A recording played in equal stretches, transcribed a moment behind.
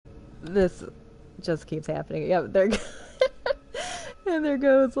This just keeps happening. Yep, there and there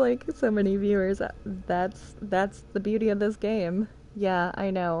goes like so many viewers. That's the beauty of this game. Yeah,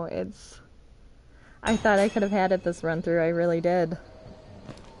 I know. I thought I could have had it this run through. I really did.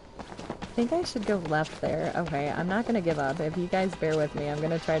 I think I should go left there. Okay, I'm not gonna give up. If you guys bear with me, I'm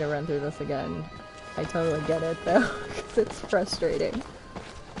gonna try to run through this again. I totally get it though, because it's frustrating.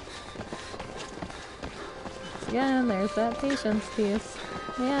 Again, there's that patience piece.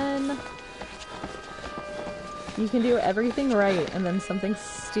 Man, you can do everything right, and then something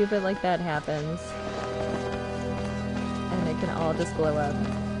stupid like that happens. And it can all just blow up.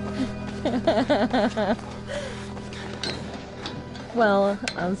 Well,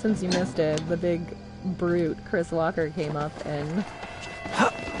 since you missed it, the big brute, Chris Walker, came up and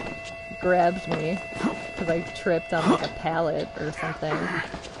grabbed me because I tripped on like a pallet or something.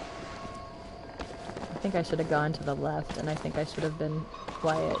 I think I should have gone to the left, and I think I should have been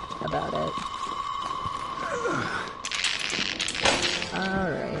quiet about it.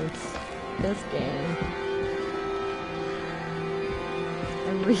 Alright, this game.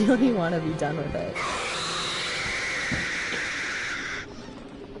 I really want to be done with it.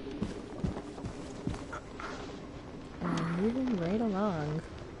 Moving right along.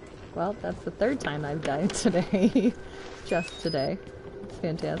 Well, that's the third time I've died today. Just today. It's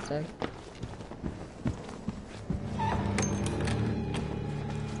fantastic.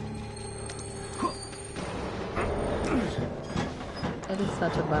 It is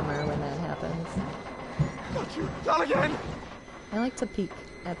such a bummer when that happens. Not you! Not again! I like to peek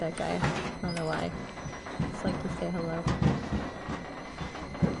at that guy. I don't know why. I just like to say hello.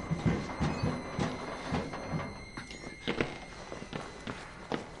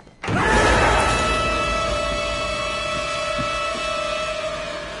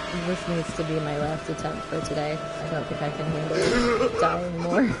 This needs to be my last attempt for today. I don't think I can handle dying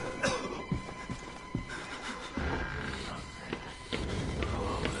more.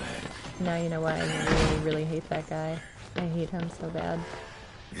 Now you know why I really, really hate that guy. I hate him so bad.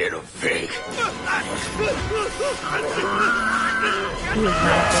 Little pig! He was not a fan of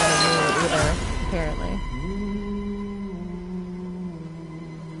me either, apparently.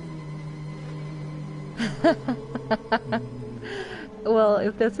 Well,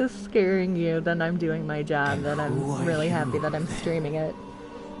 if this is scaring you, then I'm doing my job. Then I'm really happy that I'm streaming it.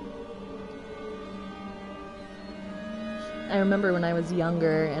 I remember when I was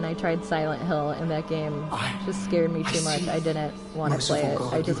younger and I tried Silent Hill, and that game just scared me too much. I didn't want to play it.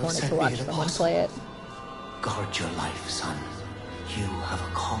 I just wanted to watch someone play it. Guard your life, son. You have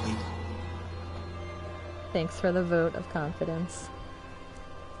a calling. Thanks for the vote of confidence.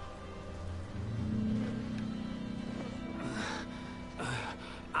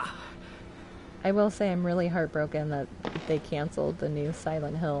 I will say I'm really heartbroken that they canceled the new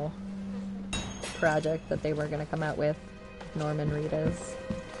Silent Hill project that they were going to come out with. Norman Reedus.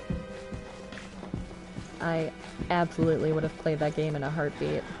 I absolutely would have played that game in a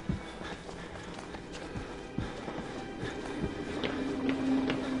heartbeat.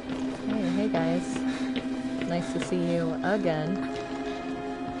 Hey guys. Nice to see you again.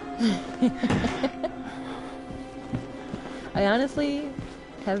 I honestly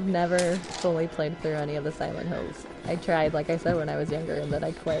have never fully played through any of the Silent Hills. I tried, like I said, when I was younger, and then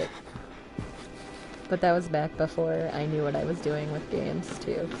I quit. But that was back before I knew what I was doing with games,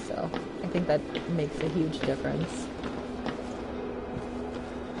 too, so I think that makes a huge difference.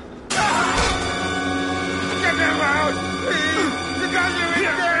 Get him out! Please! The doctor is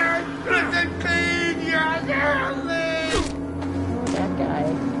dead! Listen, please! You're there! That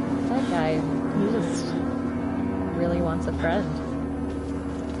guy, he just really wants a friend.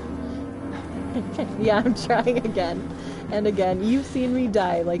 Yeah, I'm trying again and again. You've seen me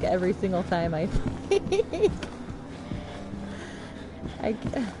die like every single time I think.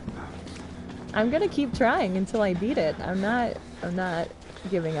 I'm gonna keep trying until I beat it. I'm not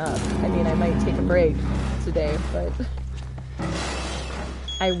giving up. I mean, I might take a break today, but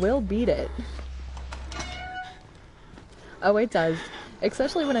I will beat it. Oh, it does.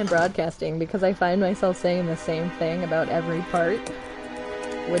 Especially when I'm broadcasting, because I find myself saying the same thing about every part,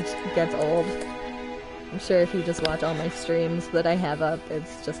 which gets old. I'm sure if you just watch all my streams that I have up,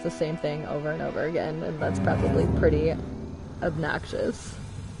 it's just the same thing over and over again, and that's probably pretty obnoxious.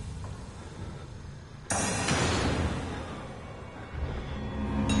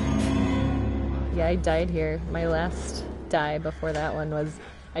 Yeah, I died here. My last die before that one was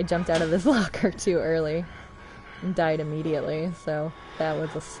I jumped out of this locker too early and died immediately, so that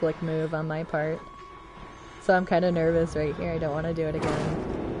was a slick move on my part. So I'm kind of nervous right here. I don't want to do it again.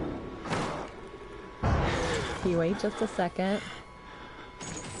 Can you wait just a second?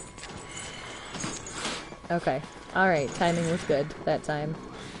 Okay. Alright, timing was good that time.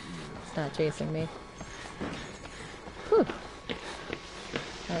 It's not chasing me. Whew.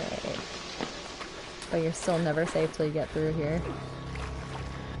 Alright. But you're still never safe till you get through here.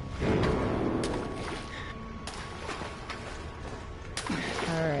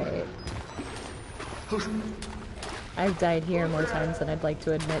 Alright. I've died here more times than I'd like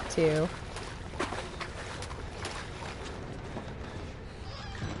to admit to.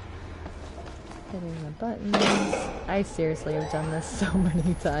 Hitting the buttons. I seriously have done this so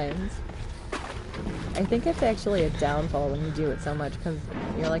many times. I think it's actually a downfall when you do it so much, because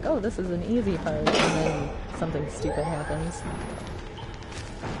you're like, oh, this is an easy part, and then something stupid happens.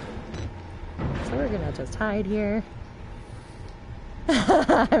 So we're gonna just hide here.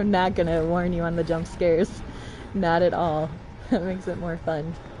 I'm not gonna warn you on the jump scares. Not at all. That makes it more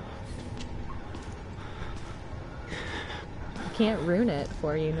fun. I can't ruin it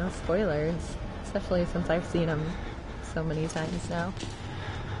for you, no spoilers. Especially since I've seen them so many times now.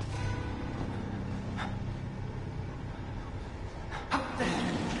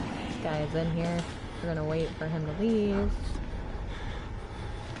 This guy's in here. We're gonna wait for him to leave.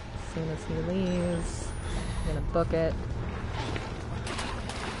 As soon as he leaves, I'm gonna book it.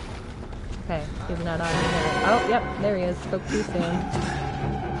 Okay, he's not on here. Oh, yep, there he is. Spoke too soon.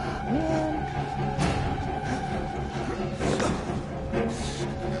 Man.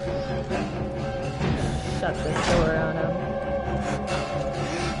 Shut this door on him.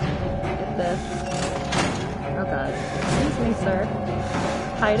 Get this. Oh god. Excuse me, sir.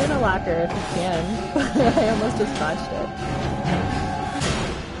 Hide in a locker if you can. I almost just botched it.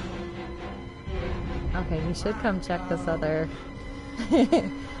 Okay, you should come check this other...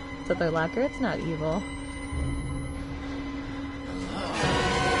 this other locker. It's not evil.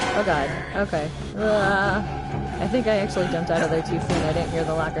 Oh god. Okay. I think I actually jumped out of there too soon. I didn't hear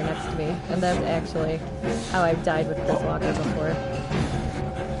the locker next to me. And that's actually how I've died with Chris Walker before.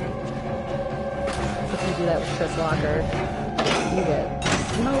 If you do that with Chris Walker, you get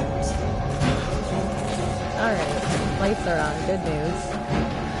smoked. Alright. Lights are on. Good news.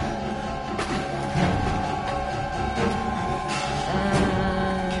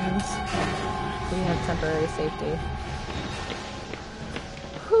 And we have temporary safety.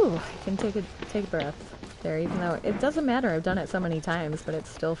 Whew, I can take a breath there, even though it doesn't matter. I've done it so many times, but it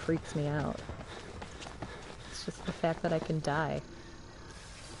still freaks me out. It's just the fact that I can die.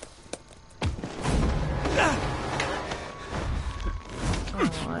 Oh,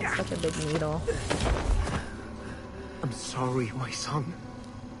 it's such a big needle. I'm sorry, my son.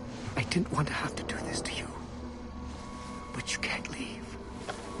 I didn't want to have to do this to you. But you can't leave.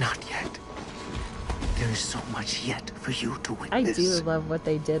 Not yet. There is so much yet for you to witness. I do love what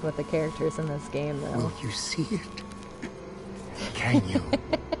they did with the characters in this game, though. Will you see it? Can you?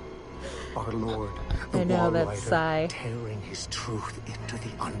 Our Lord, the I know, Wall that Rider, sigh. tearing his truth into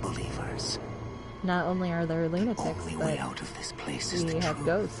the unbelievers. Not only are there lunatics, Only way out of this place is we the have truth.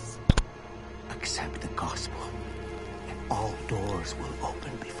 ghosts. Accept the gospel, and all doors will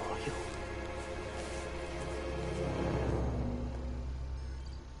open before you.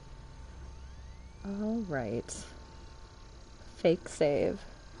 Alright. Fake save.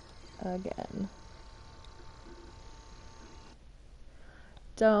 Again.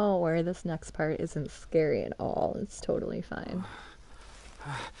 Don't worry, this next part isn't scary at all. It's totally fine.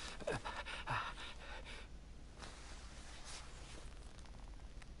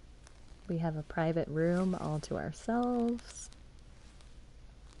 We have a private room all to ourselves.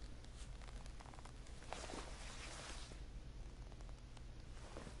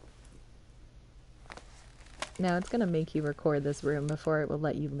 Now it's gonna make you record this room before it will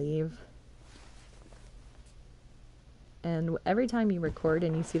let you leave. And every time you record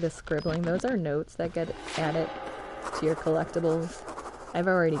and you see the scribbling, those are notes that get added to your collectibles. I've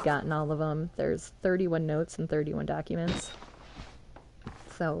already gotten all of them. There's 31 notes and 31 documents.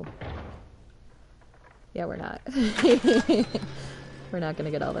 So, yeah, we're not. We're not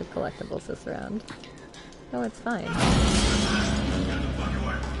gonna get all the collectibles this round. No, it's fine.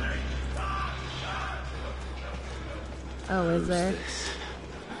 Oh, is there?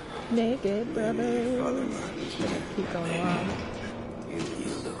 Naked brothers. Keep going along. You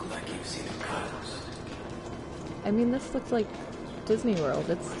look like you've seen a ghost. I mean, this looks like Disney World.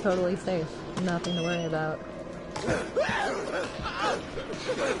 It's totally safe. Nothing to worry about.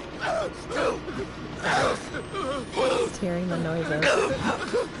 Just hearing the noises.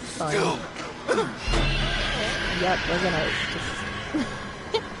 Fine. Yep, we're gonna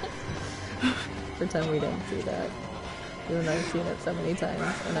just pretend we didn't see that. Even though I've seen it so many times,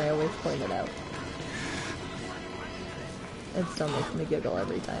 and I always point it out. It still makes me giggle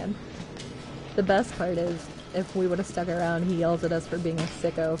every time. The best part is, if we would have stuck around, he yells at us for being a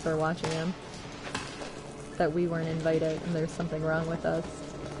sicko for watching him. That we weren't invited and there's something wrong with us.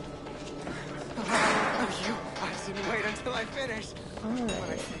 Oh, you bastard, wait until I finish.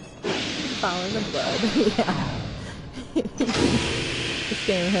 Alright. Follow the blood. Yeah. This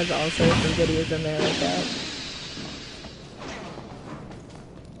game has all sorts of goodies in there like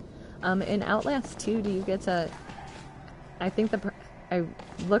that. In Outlast 2, do you get to... I think I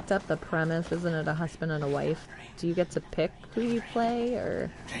looked up the premise, isn't it a husband and a wife? Do you get to pick who you play,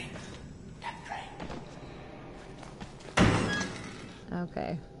 or...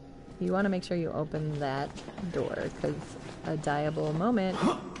 Okay. You want to make sure you open that door, because a diable moment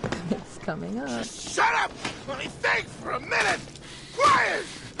is coming up. Shut up! Only think for a minute! Quiet!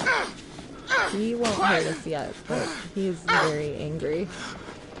 He won't hurt us yet, but he's very angry.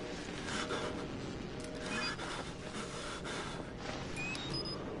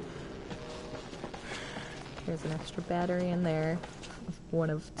 There's an extra battery in there. One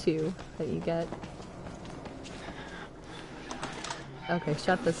of two that you get. Okay,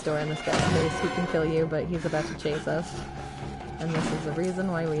 shut this door in this guy's face. He can kill you, but he's about to chase us. And this is the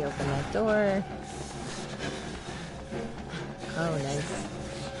reason why we open that door. Oh, nice.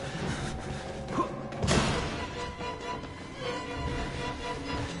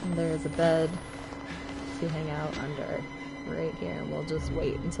 And there's a bed to hang out under right here. And we'll just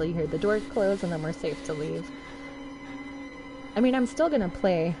wait until you hear the door close, and then we're safe to leave. I mean, I'm still gonna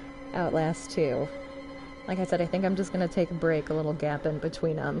play Outlast 2. Like I said, I think I'm just gonna take a break, a little gap in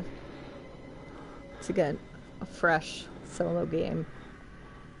between them, to get a fresh solo game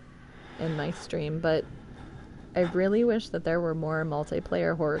in my stream, but I really wish that there were more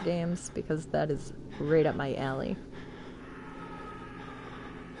multiplayer horror games, because that is right up my alley.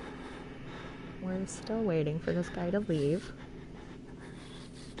 We're still waiting for this guy to leave.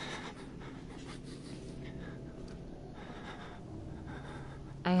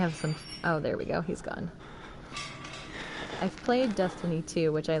 I have some... Oh, there we go. He's gone. I've played Destiny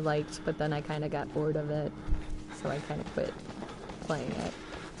 2, which I liked, but then I kind of got bored of it, so I kind of quit playing it.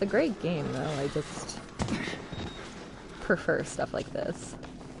 It's a great game, though. I just prefer stuff like this.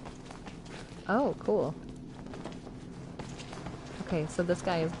 Oh, cool. Okay, so this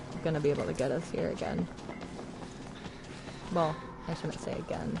guy is gonna be able to get us here again. Well, I shouldn't say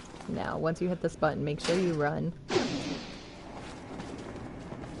again. Now, once you hit this button, make sure you run.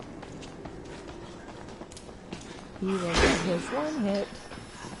 He will get his one hit.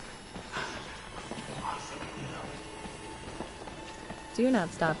 Do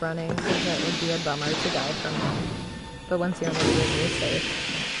not stop running, because that would be a bummer to die from him. But once you're on the room, you're safe.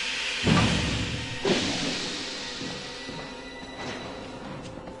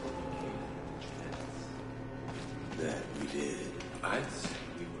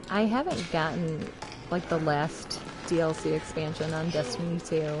 I haven't gotten, like, the last DLC expansion on Destiny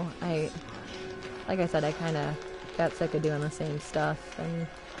 2. Like I said, I kind of got sick of doing the same stuff, and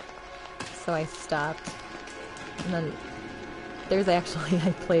so I stopped. And then there's actually,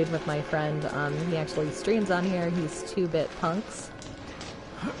 I played with my friend, he actually streams on here, he's 2-Bit Punks,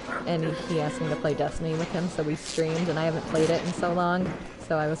 and he asked me to play Destiny with him, so we streamed, and I haven't played it in so long,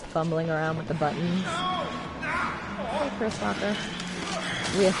 so I was fumbling around with the buttons. Hey, Chris Walker.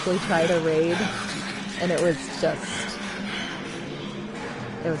 We actually tried a raid, and it was just...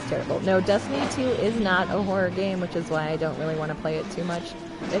 It was terrible. No, Destiny 2 is not a horror game, which is why I don't really want to play it too much.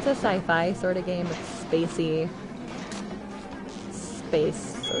 It's a sci-fi sort of game with spacey, space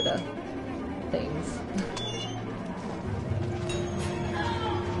sort of things.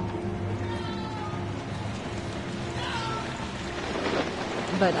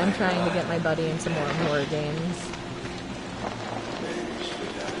 But I'm trying to get my buddy into more horror games.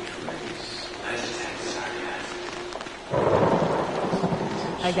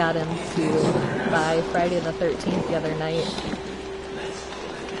 I got him to buy Friday the 13th the other night,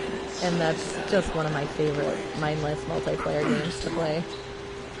 and that's just one of my favorite mindless multiplayer games to play.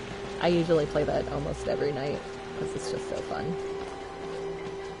 I usually play that almost every night, because it's just so fun.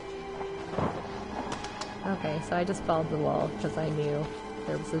 Okay, so I just followed the wall, because I knew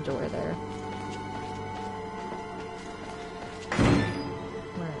there was a door there.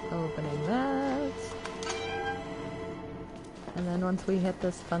 We're opening that. And then once we hit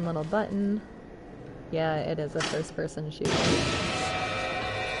this fun little button, yeah, it is a first-person shooter. A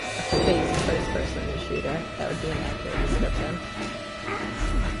space first-person shooter. That would be an accurate description.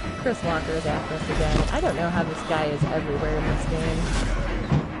 Chris Walker is after us again. I don't know how this guy is everywhere in this game.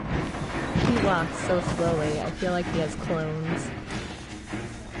 He walks so slowly. I feel like he has clones.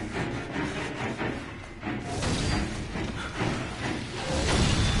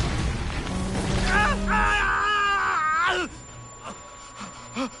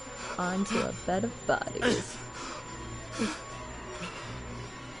 onto a bed of bodies.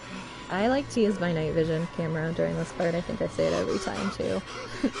 I like to use my night vision camera during this part. I think I say it every time too.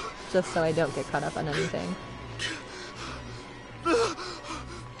 Just so I don't get caught up on anything.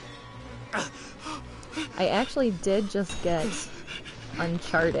 I actually did just get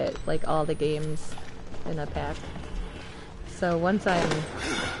Uncharted, like all the games in a pack. So once I'm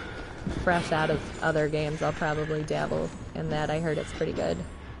fresh out of other games, I'll probably dabble in that. I heard it's pretty good.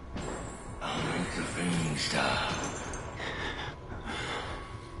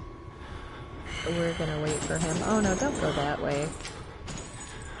 We're gonna wait for him. Oh no, don't go that way.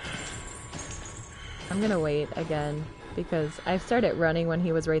 I'm gonna wait again, because I started running when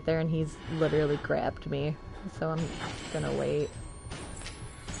he was right there and he's literally grabbed me. So I'm gonna wait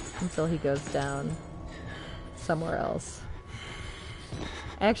until he goes down somewhere else.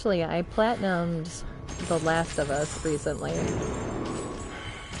 Actually, I platinumed The Last of Us recently.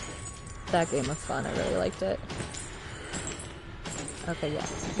 That game was fun, I really liked it. Okay, yeah,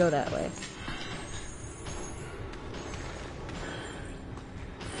 go that way.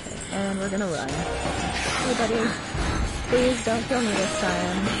 Okay, and we're gonna run. Hey buddy, please don't kill me this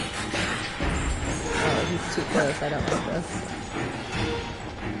time. Oh, he's too close, I don't like this.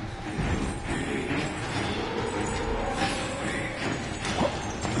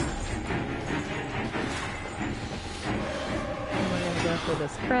 For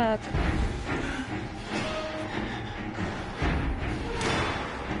this crack.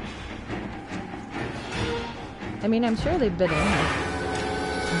 I mean, I'm sure they've been in here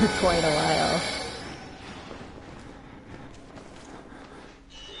for quite a while.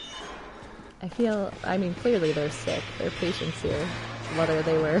 I mean, clearly they're sick. Their patients here, whether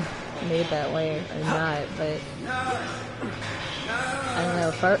they were made that way or not, but I don't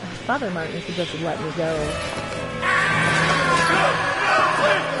know, Father Martin could just let me go.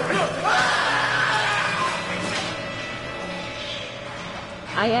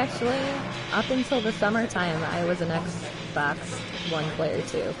 I actually, up until the summertime, I was an Xbox One player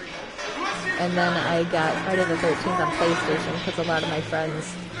too. And then I got Friday the 13th on PlayStation because a lot of my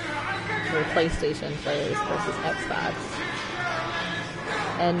friends were PlayStation players versus Xbox.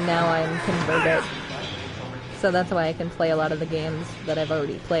 And now I'm converted. So that's why I can play a lot of the games that I've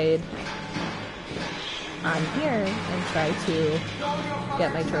already played on here and try to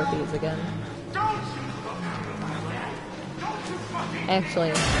get my trophies again.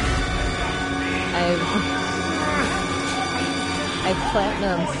 Actually, I've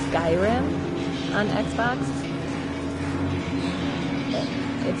platinumed Skyrim on Xbox.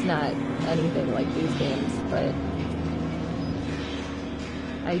 It's not anything like these games, but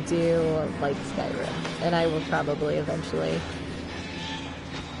I do like Skyrim, and I will probably eventually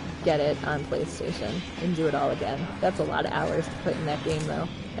get it on PlayStation and do it all again. That's a lot of hours to put in that game, though.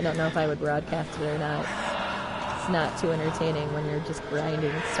 I don't know if I would broadcast it or not. It's not too entertaining when you're just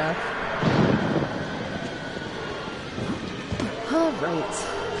grinding stuff. Alright.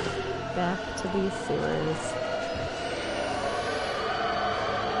 Back to these sewers.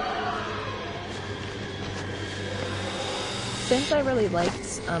 Since I really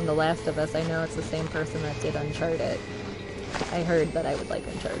liked The Last of Us, I know it's the same person that did Uncharted. I heard that I would like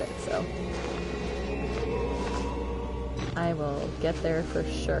Uncharted, so I will get there for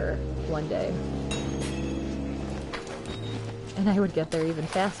sure one day. And I would get there even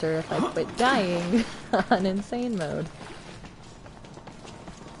faster if I quit dying on insane mode.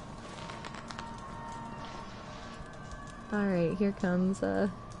 Alright, here comes,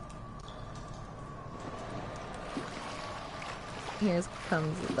 here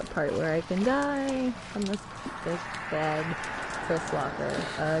comes the part where I can die from this big bad Chris Walker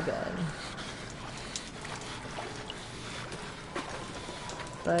again.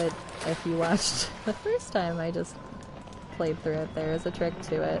 But if you watched the first time I just played through it, there is a trick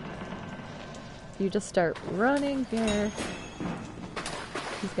to it. You just start running here,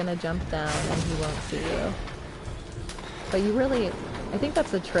 he's gonna jump down and he won't see you. But you really, I think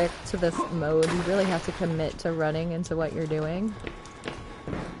that's the trick to this mode, you really have to commit to running into what you're doing.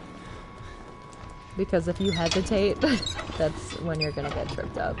 Because if you hesitate, that's when you're gonna get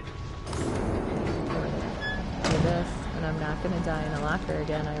tripped up. I'm gonna do this, and I'm not gonna die in a locker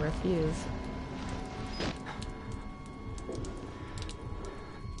again, I refuse.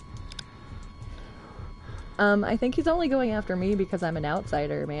 I think he's only going after me because I'm an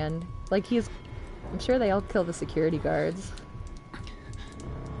outsider, man. Like, I'm sure they all kill the security guards.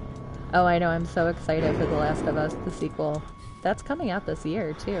 Oh, I know, I'm so excited for The Last of Us, the sequel. That's coming out this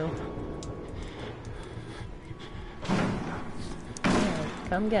year, too. Yeah,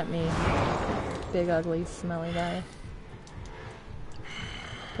 come get me, big, ugly, smelly guy.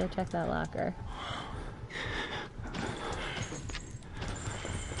 go check that locker.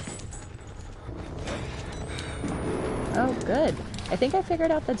 Oh, good. I think I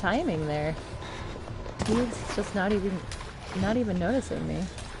figured out the timing there. He's just not even noticing me.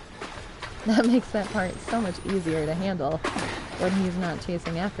 That makes that part so much easier to handle when he's not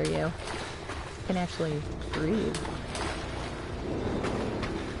chasing after you. You can actually breathe.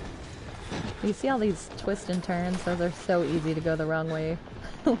 You see all these twists and turns? Those are so easy to go the wrong way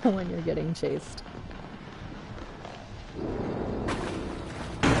when you're getting chased.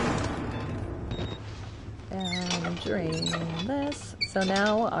 And drain this. So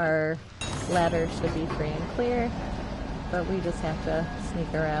now our ladder should be free and clear, but we just have to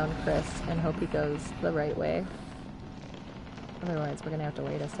sneak around Chris and hope he goes the right way. Otherwise, we're gonna have to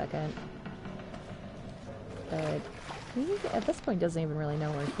wait a second. But he, at this point, doesn't even really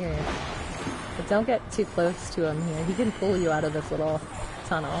know we're here. But don't get too close to him here. He can pull you out of this little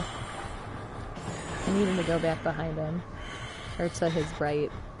tunnel. I need him to go back behind him. Or to his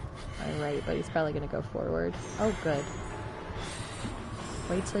right. Right, but he's probably gonna go forward. Oh, good.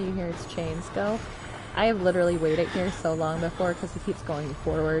 Wait till you hear his chains go. I have literally waited here so long before because he keeps going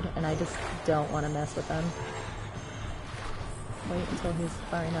forward, and I just don't want to mess with him. Wait until he's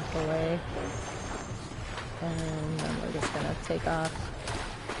far enough away. And then we're just gonna take off.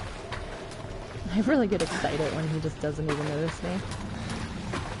 I really get excited when he just doesn't even notice me.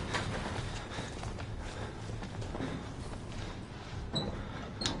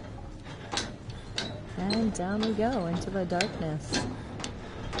 And down we go into the darkness.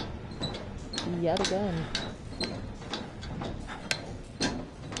 Yet again.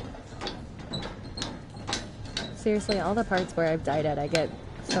 Seriously, all the parts where I've died at, I get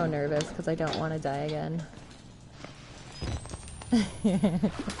so nervous because I don't want to die again.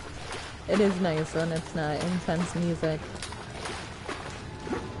 It is nice when it's not intense music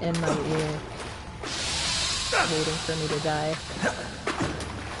in my ear waiting for me to die.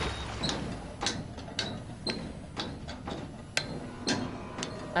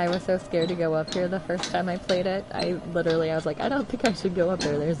 I was so scared to go up here the first time I played it. I was like, I don't think I should go up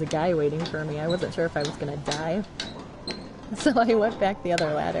there. There's a guy waiting for me. I wasn't sure if I was gonna die. So I went back the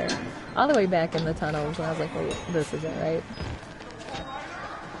other ladder. All the way back in the tunnels, and I was like, wait, this isn't right.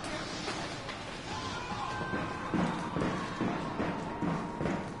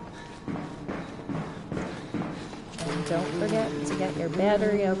 And don't forget to get your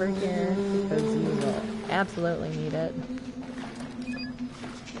battery over here, because you will absolutely need it.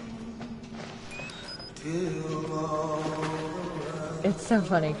 It's so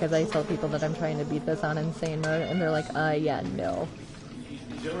funny because I tell people that I'm trying to beat this on insane mode and they're like, yeah, no.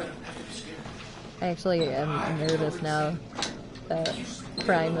 I actually am nervous now that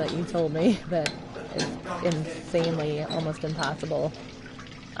crime that you told me that is insanely almost impossible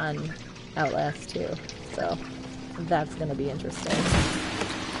on Outlast 2. So that's going to be interesting.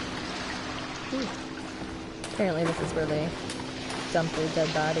 Ooh. Apparently this is where they dump their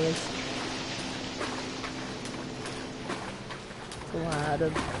dead bodies. A lot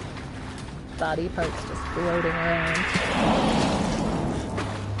of body parts just floating around.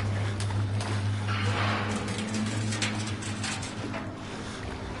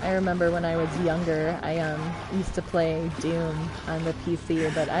 I remember when I was younger, I used to play Doom on the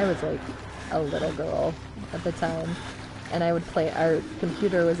PC, but I was like a little girl at the time. And I would play, our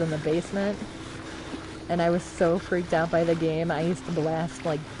computer was in the basement, and I was so freaked out by the game, I used to blast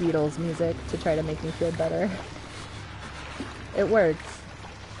like Beatles music to try to make me feel better. It works,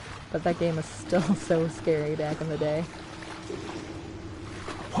 but that game was still so scary back in the day.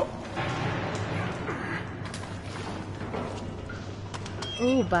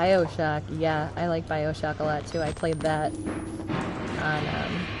 Ooh, BioShock. Yeah, I like BioShock a lot too. I played that on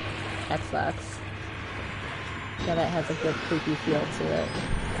Xbox. Yeah, that has a good creepy feel to it.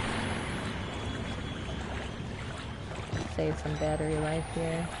 Save some battery life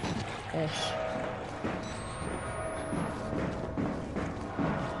here. Ish.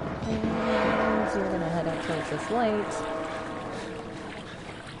 And you're gonna head up towards this light.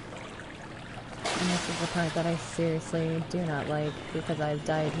 And this is the part that I seriously do not like because I've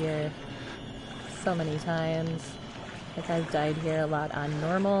died here so many times. Like I've died here a lot on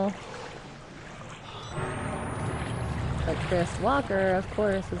normal. But Chris Walker, of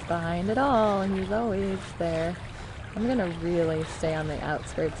course, is behind it all and he's always there. I'm gonna really stay on the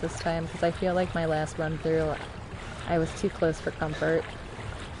outskirts this time because I feel like my last run through I was too close for comfort.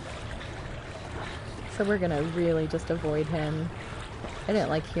 So we're gonna really just avoid him. I didn't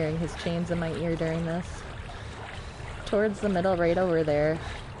like hearing his chains in my ear during this. Towards the middle, right over there,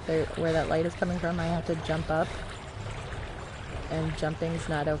 where that light is coming from, I have to jump up. and jumping's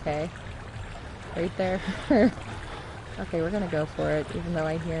not okay. Right there. Okay, we're gonna go for it, even though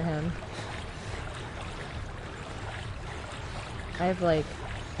I hear him. I've, like,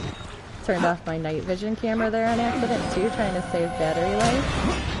 turned off my night vision camera there on accident, too, trying to save battery life.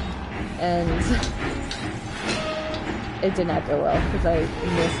 And it did not go well, because I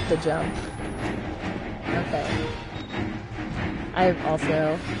missed the jump. Okay. I've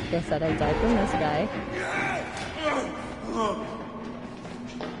also, like I said, I died from this guy.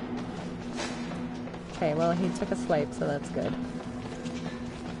 Okay, well, he took a swipe, so that's good.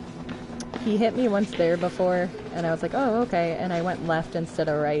 He hit me once there before, and I was like, oh, okay, and I went left instead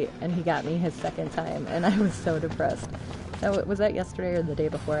of right, and he got me his second time, and I was so depressed. That, was that yesterday or the day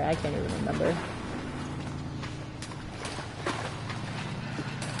before? I can't even remember.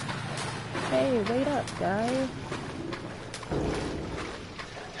 Hey, wait up, guy.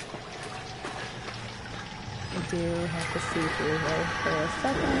 I do have to see through here for a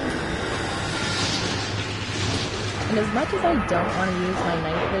second. And as much as I don't want to use my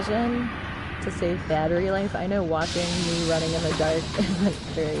night vision to save battery life, I know watching me running in the dark isn't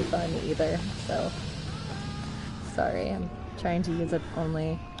very fun either, so sorry, I'm trying to use it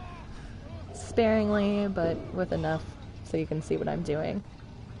only sparingly, but with enough so you can see what I'm doing.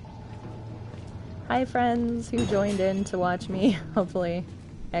 Hi friends who joined in to watch me, hopefully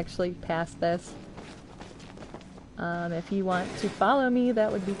actually pass this. If you want to follow me,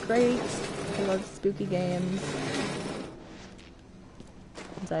 that would be great. I love spooky games.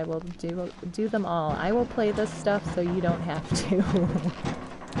 And I will do them all. I will play this stuff so you don't have to.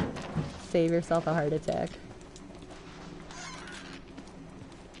 Save yourself a heart attack.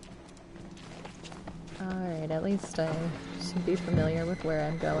 Alright, at least I should be familiar with where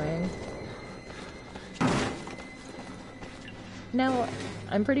I'm going. Now,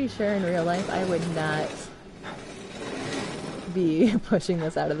 I'm pretty sure in real life I would not be pushing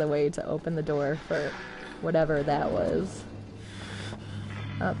this out of the way to open the door for whatever that was.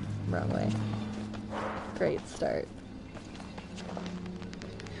 Oh, wrong way. Great start.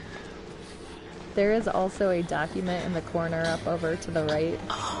 There is also a document in the corner up over to the right.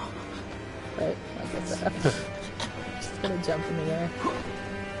 But, like I said, I'm just gonna jump in the air.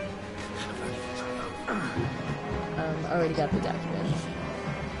 Already got the documents.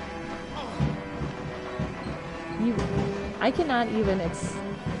 I cannot even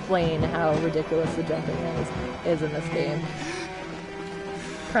explain how ridiculous the jumping is in this game.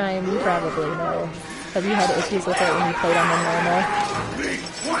 Prime, you probably know. Have you had issues with it when you played on the normal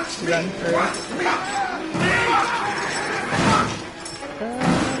run through?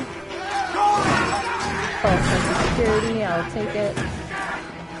 False sense of security, I'll take it.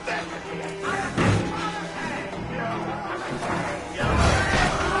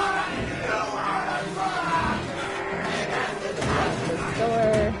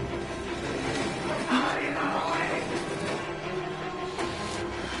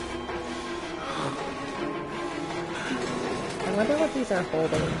 I wonder what these are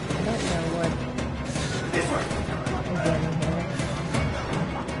holding. I don't know what is in here.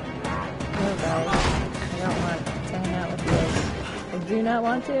 No, guys. I don't want to hang out with you. I do not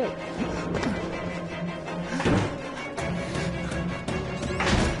want to.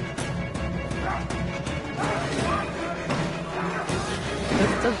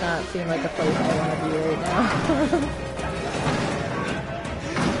 This does not seem like a place I want to be right now.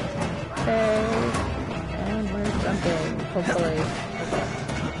 Okay. And we're jumping. Hopefully. Okay.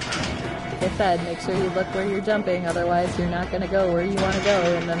 Like I said, make sure you look where you're jumping, otherwise you're not going to go where you want to go,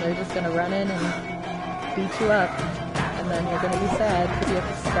 and then they're just going to run in and beat you up, and then you're going to be sad because you have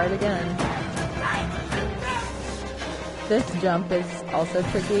to start again. This jump is also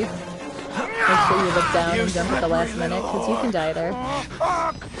tricky. Make sure you look down and jump at the last minute, because you can die there.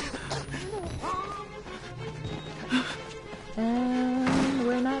 And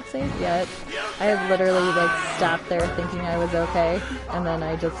we're not safe yet. I have literally, like, stopped there thinking I was okay, and then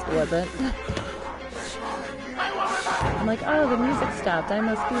I just wasn't. I'm like, oh, the music stopped, I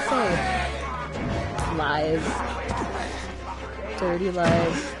must be safe. Lies. Dirty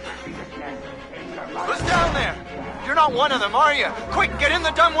lies. Who's down there? You're not one of them, are you? Quick, get in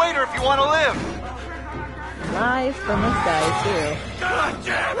the dumbwaiter if you want to live! Lies from this guy, too. God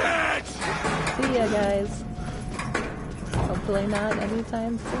damn it! See ya, guys. Hopefully not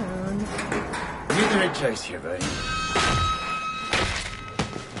anytime soon. You're the right choice here, buddy.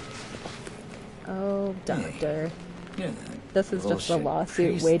 Oh, doctor. Hey, you're This is just a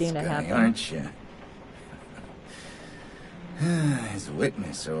lawsuit waiting to happen. Aren't you? As a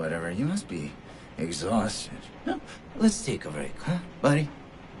witness or whatever, you must be exhausted. No, let's take a break, huh, buddy?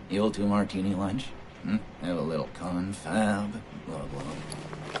 The old 2-martini lunch? Have a little confab. Blah,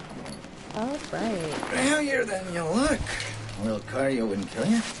 blah. All right. Heavier than you look. A little cardio wouldn't kill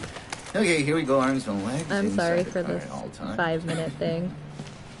you. Okay, here we go. Arms and legs. I'm inside sorry the for car this at all times. 5-minute thing.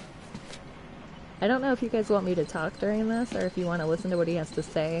 I don't know if you guys want me to talk during this or if you want to listen to what he has to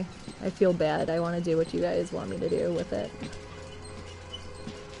say. I feel bad. I want to do what you guys want me to do with it.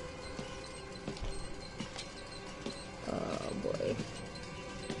 Oh boy.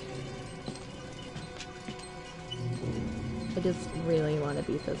 I just really want to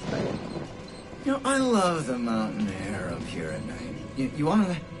beat this fight. You know, I love the mountain air up here at night. You want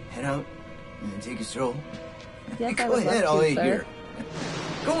to head out and take a stroll? Yes, I Go would ahead, love I'll to, wait sir. here.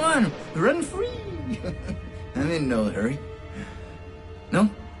 Go on, run free. I'm in no hurry. No?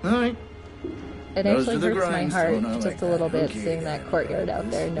 All right. It Those actually are the hurts my grinds, heart so not just like a little that. bit Okay, seeing that courtyard out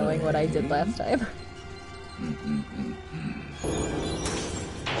there, knowing what I did last time.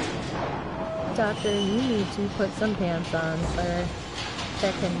 Doctor, you need to put some pants on, sir.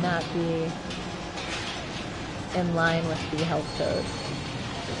 That cannot be in line with the health code.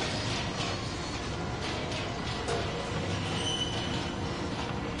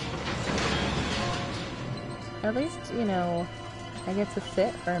 At least, you know, I get to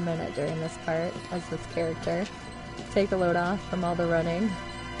sit for a minute during this part as this character. Take a load off from all the running.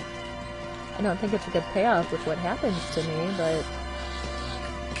 I don't think it's a good payoff with what happens to me, but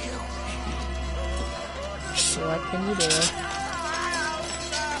what can you do?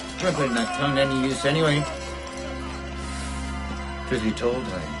 We're putting that tongue to any use anyway. Truth be told,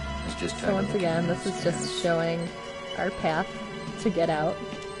 I was just So trying once to look again, at this is just showing our path to get out.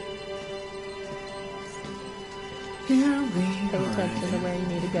 Here we Pay are. attention to where you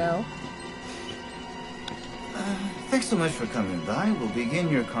need to go. Thanks so much for coming by. We'll begin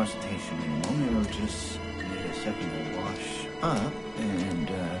your consultation in a moment. We'll just need a second to wash up and,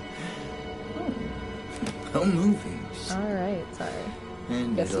 movies. Alright, sorry.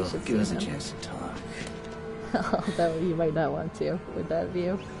 And Guess we it'll should give see us a him. chance to talk. Although you might not want to with that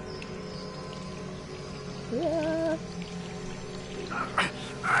view. Yeah.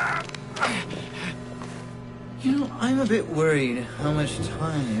 You know, I'm a bit worried how much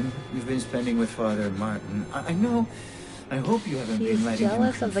time you've been spending with Father Martin. I hope you haven't He's been letting him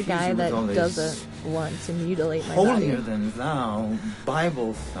jealous of the confuse guy you with that all this doesn't want to mutilate my body. holier than thou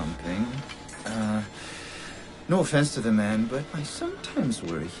Bible thumping. No offense to the man, but I sometimes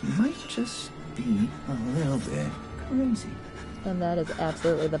worry he might just be a little bit crazy. And that is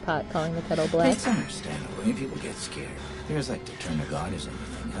absolutely the pot calling the kettle black. It's understandable when people get scared. There's like to turn to God as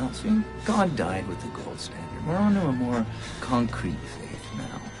anything else. I mean, God died with the gold standard. We're on to a more concrete faith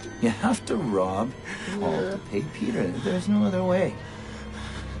now. You have to rob Paul to pay Peter. There's no other way.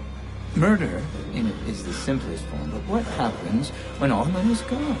 Murder is the simplest form, but what happens when all money's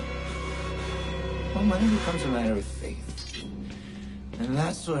gone? Well, money becomes a matter of faith. And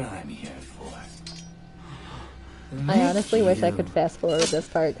that's what I'm here for. I honestly wish I could fast forward this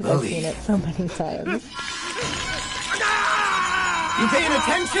part because I've seen it so many times. You paying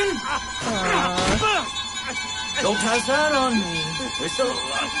attention? Don't pass that on me. There's still a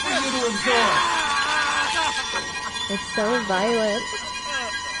lot for you to absorb. It's so violent.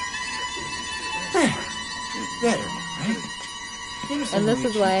 Better, right? Here's And this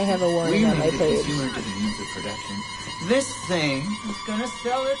something is why I have a warning on my we make the page. consumer to the means of production. This thing is gonna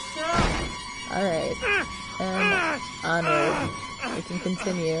sell itself. Alright. And onward. We can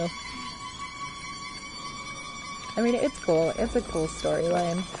continue. I mean, it's cool. It's a cool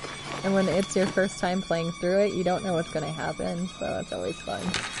storyline. And when it's your first time playing through it, you don't know what's going to happen, so it's always fun.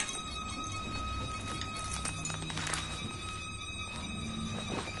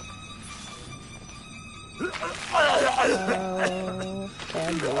 Oh,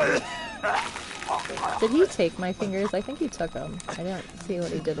 bad boy. Did he take my fingers? I think he took them. I didn't see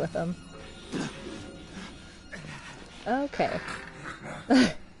what he did with them. Okay.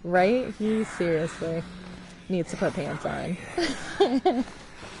 Right? He seriously needs to put pants on.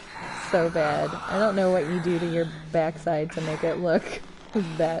 So bad. I don't know what you do to your backside to make it look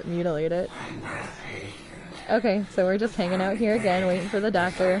that mutilated. Okay, so we're just hanging out here again, waiting for the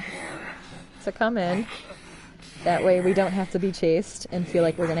doctor to come in. That way we don't have to be chased and feel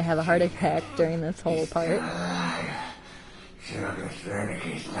like we're going to have a heart attack during this whole part.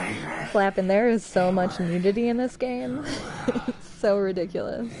 Flap, and there is so much nudity in this game. It's so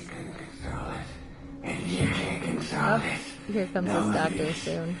ridiculous. Oh, here comes this doctor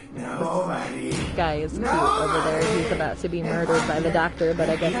soon. This guy is cute over there. He's about to be murdered by the doctor, but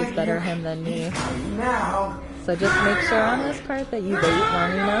I guess it's better him than me. So just make sure on this part that you wait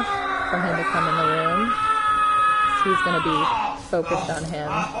long enough for him to come in the room. So he's going to be focused on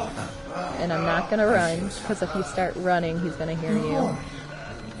him. And I'm not gonna run, because if you start running, he's gonna hear you.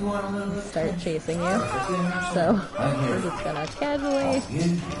 Start chasing you. So, we're just gonna casually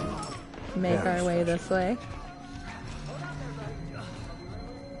make our way this way.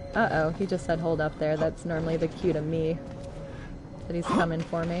 Uh-oh, he just said hold up there. That's normally the cue to me that he's coming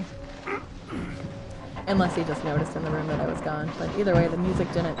for me. Unless he just noticed in the room that I was gone. But either way, the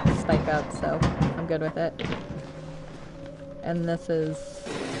music didn't spike up, so I'm good with it. And this is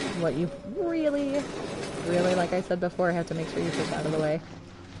what you really, like I said before, have to make sure you push out of the way.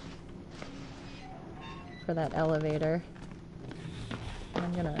 For that elevator.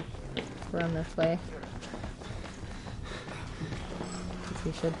 I'm gonna run this way.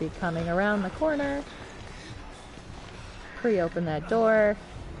 He should be coming around the corner. Pre-open that door.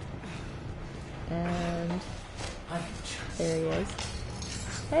 And there he is.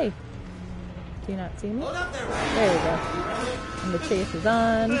 Hey! Do you not see me? There we go. And the chase is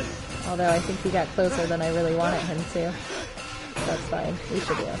on. Although I think he got closer than I really wanted him to. That's fine. We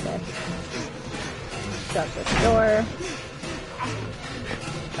should be okay. Shut this door.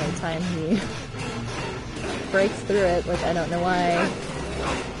 By the time he breaks through it, which I don't know why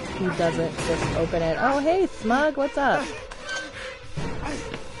he doesn't just open it. Oh, hey, Smug, what's up?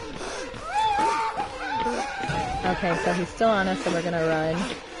 Okay, so he's still on us, so we're gonna run.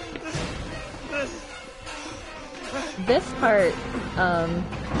 This part,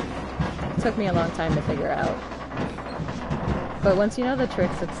 took me a long time to figure out. But once you know the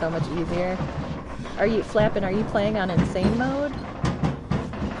tricks, it's so much easier. Are you, Flappin', are you playing on insane mode?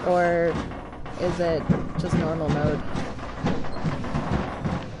 Or is it just normal mode?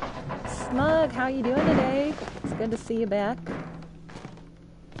 Smug, how you doing today? It's good to see you back.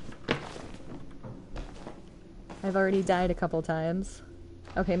 I've already died a couple times.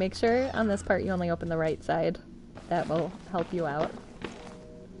 Okay, make sure on this part you only open the right side. That will help you out.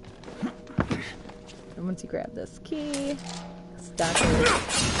 And once you grab this key, stop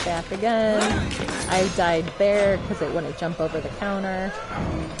it back again. I died there because it wouldn't jump over the counter.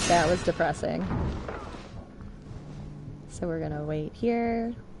 That was depressing. So we're gonna wait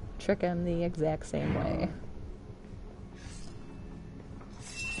here. Trick him the exact same way.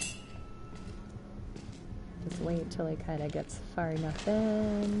 Just wait till he kind of gets far enough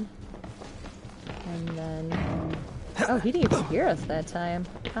in. And then... Oh, he didn't even hear us that time.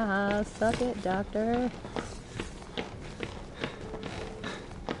 Haha, suck it, doctor.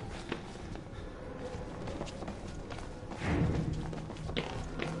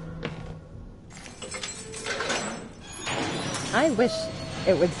 I wish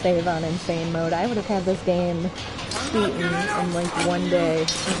it would save on insane mode. I would have had this game beaten in like one day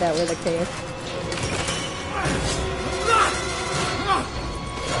if that were the case.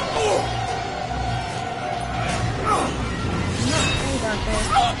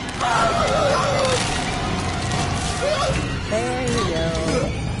 There you go.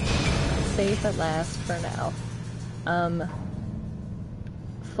 Safe at last for now.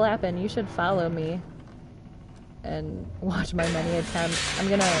 Flappin', you should follow me and watch my many attempts. I'm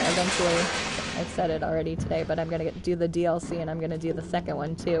gonna eventually, I've said it already today, but I'm gonna do the DLC and I'm gonna do the second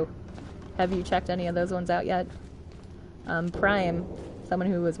one too. Have you checked any of those ones out yet? Prime, someone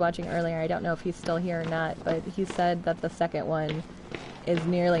who was watching earlier, I don't know if he's still here or not, but he said that the second one is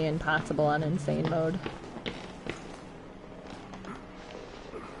nearly impossible on insane mode.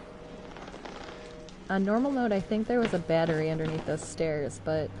 On normal mode, I think there was a battery underneath those stairs,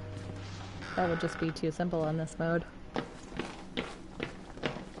 but that would just be too simple on this mode.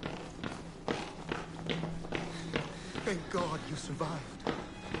 Thank God you survived.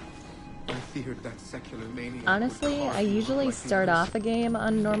 I feared that secular maniac. Honestly, I usually start off a game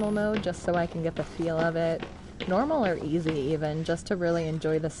on normal mode just so I can get the feel of it. Normal or easy even, just to really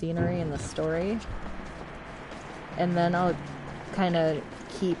enjoy the scenery and the story. And then I'll kind of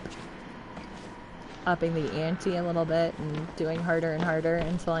keep upping the ante a little bit and doing harder and harder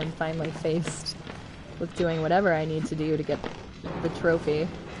until I'm finally faced with doing whatever I need to do to get the trophy.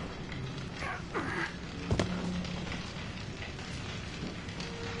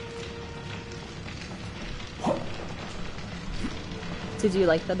 Did you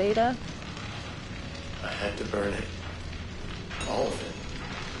like the beta? I had to burn it. All of it.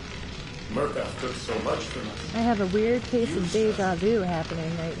 Murkoff took so much from us. I have a weird case of deja vu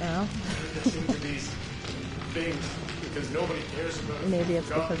happening right now. Listen to these things because nobody cares about it. Maybe it's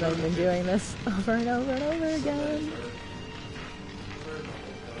because I've been doing this over and over and over again.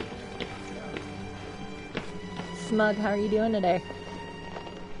 Smug, how are you doing today?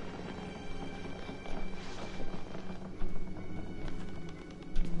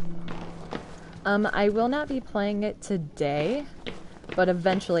 I will not be playing it today. But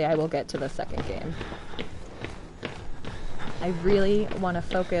eventually I will get to the second game. I really want to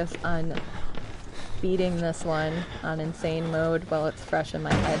focus on beating this one on insane mode while it's fresh in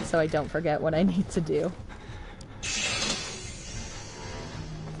my head so I don't forget what I need to do.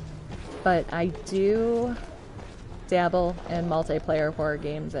 But I do dabble in multiplayer horror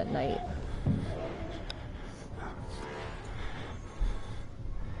games at night.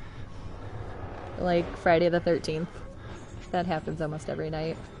 Like Friday the 13th. That happens almost every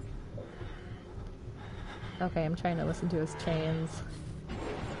night. Okay, I'm trying to listen to his chains.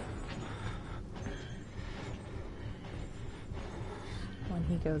 When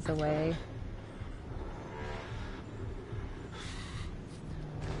he goes away.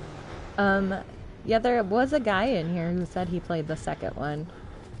 Yeah, there was a guy in here who said he played the second one.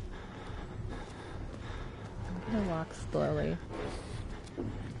 I'm gonna walk slowly.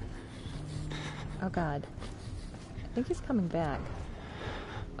 Oh god. I think he's coming back.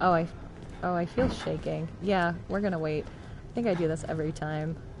 Oh, I feel shaking. Yeah, we're gonna wait. I think I do this every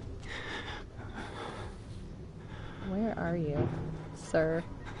time. Where are you, sir?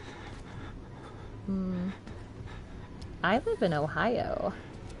 I live in Ohio.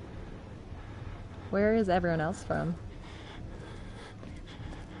 Where is everyone else from?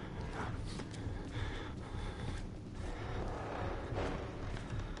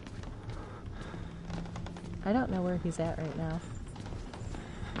 I don't know where he's at right now.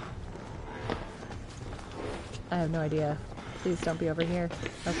 I have no idea. Please don't be over here.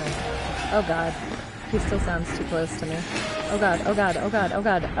 Okay. Oh god. He still sounds too close to me. Oh god, oh god, oh god, oh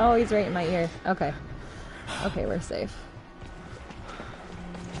god. Oh, he's right in my ear. Okay. Okay, we're safe.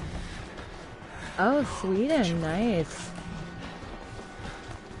 Oh, Sweden. Nice.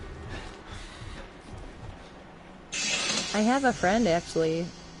 I have a friend, actually,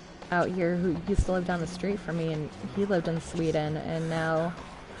 out here who used to live down the street from me, and he lived in Sweden, and now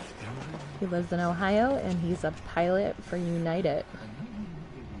he lives in Ohio, and he's a pilot for United.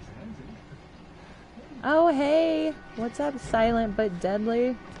 Oh, hey! What's up, Silent but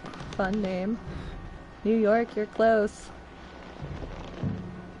Deadly? Fun name. New York, you're close.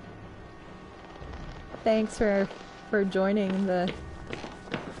 Thanks for joining the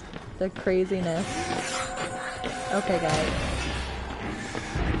craziness. Okay, guys.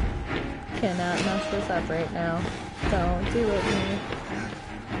 Cannot mess this up right now. Don't do it, me.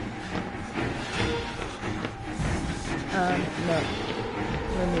 No.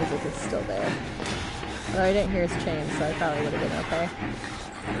 The music is still there. Though I didn't hear his chain, so I probably would have been okay.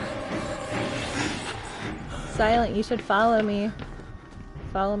 Silent, you should follow me.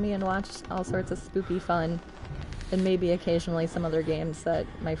 Follow me and watch all sorts of spooky fun. And maybe occasionally some other games that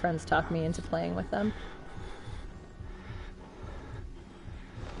my friends talk me into playing with them.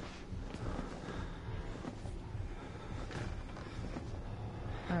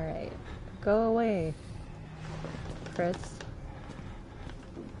 Alright. Go away, Chris.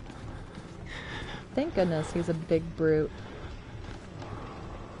 Thank goodness he's a big brute.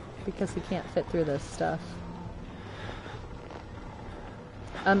 Because he can't fit through this stuff.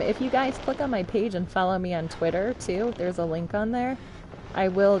 If you guys click on my page and follow me on Twitter, too, there's a link on there. I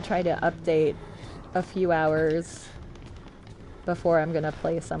will try to update a few hours before I'm going to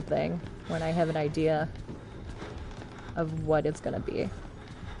play something when I have an idea of what it's going to be.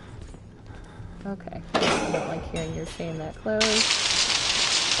 Okay. I don't like hearing your chain that close.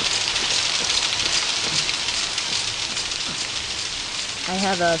 I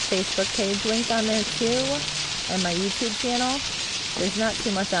have a Facebook page link on there, too, and my YouTube channel. There's not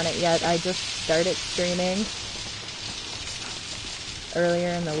too much on it yet. I just started streaming earlier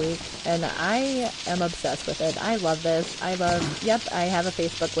in the week, and I am obsessed with it. I love this. Yep, I have a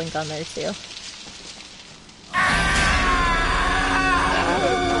Facebook link on there too.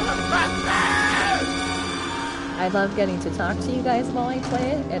 I love getting to talk to you guys while I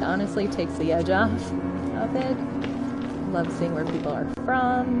play it. It honestly takes the edge off of it. Love seeing where people are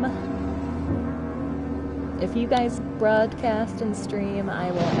from. If you guys broadcast and stream, I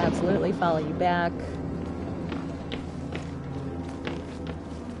will absolutely follow you back.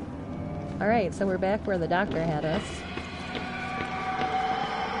 Alright, so we're back where the doctor had us.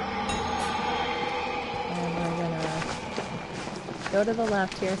 And we're gonna go to the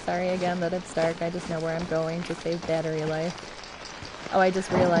left here. Sorry again that it's dark. I just know where I'm going to save battery life. Oh, I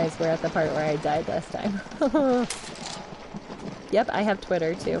just realized we're at the part where I died last time. Yep, I have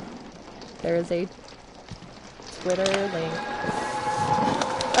Twitter too. There is a Twitter link.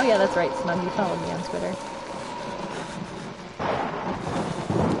 Oh yeah, that's right, Smug, you followed me on Twitter.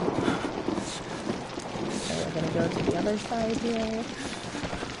 So we're gonna go to the other side here.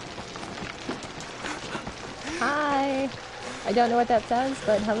 Hi! I don't know what that says,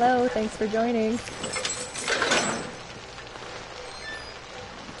 but hello, thanks for joining.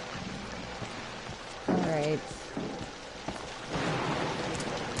 Alright.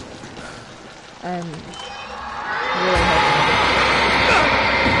 I'm really hoping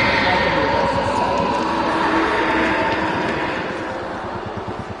I can do this time.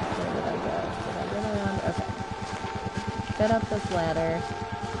 Where did I go? Did I get around? Okay. Get up this ladder.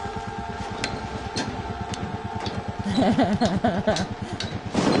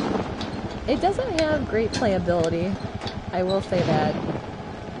 It doesn't have great playability. I will say that.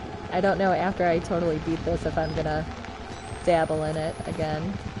 I don't know after I totally beat this if I'm gonna dabble in it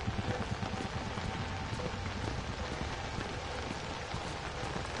again.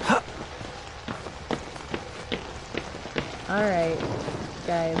 Alright,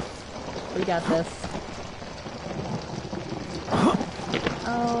 guys. We got this.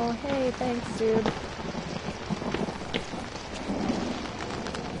 Oh, hey, thanks, dude.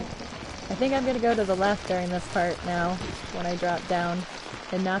 I think I'm gonna go to the left during this part now, when I drop down,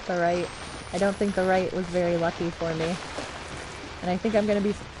 and not the right. I don't think the right was very lucky for me. And I think I'm gonna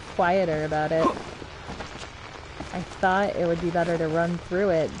be quieter about it. I thought it would be better to run through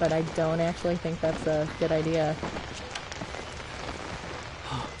it, but I don't actually think that's a good idea.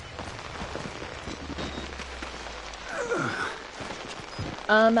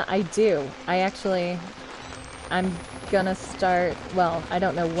 I do. I'm gonna start, well, I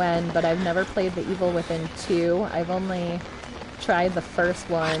don't know when, but I've never played The Evil Within 2. I've only tried the first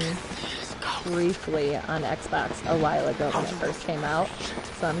one briefly on Xbox a while ago when it first came out.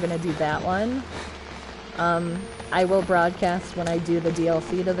 So I'm gonna do that one. I will broadcast when I do the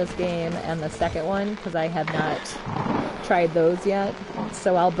DLC to this game and the second one, because I have not tried those yet.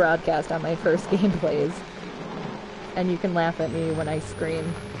 So I'll broadcast on my first gameplays. And you can laugh at me when I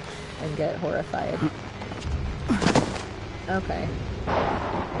scream and get horrified. Okay.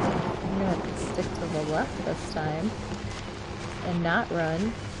 I'm gonna stick to the left this time. And not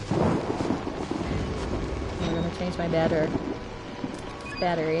run. I'm gonna change my battery.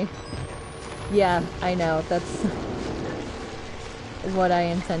 Yeah, I know. That's what I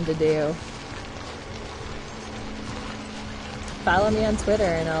intend to do. Follow me on Twitter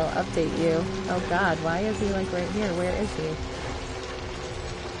and I'll update you. Oh god, why is he like right here? Where is he?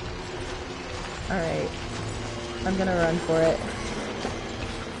 Alright. I'm gonna run for it.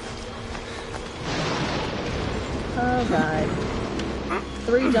 Oh god.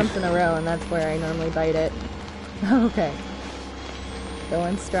 3 jumps in a row and that's where I normally bite it. Okay.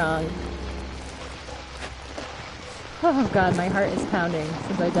 Going strong. Oh god, my heart is pounding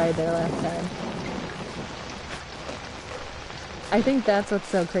since I died there last time. I think that's what's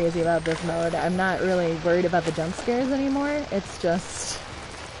so crazy about this mode. I'm not really worried about the jump scares anymore. It's just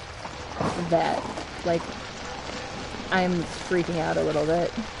that. Like, I'm freaking out a little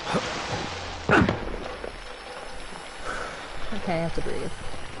bit. Okay, I have to breathe.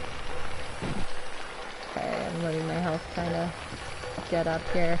 Okay, I'm letting my health kind of get up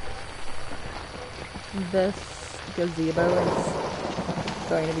here. This gazebo is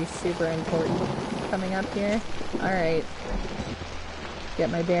going to be super important coming up here. Alright. Get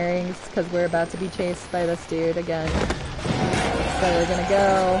my bearings, because we're about to be chased by this dude again. So we're gonna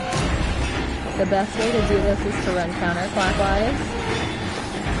go. The best way to do this is to run counterclockwise.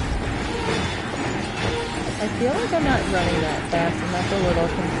 I feel like I'm not running that fast, and that's a little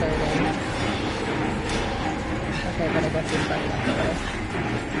concerning. Okay, but I guess it's running up the way.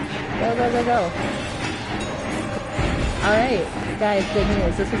 Go, go, go, go! Alright, guys, good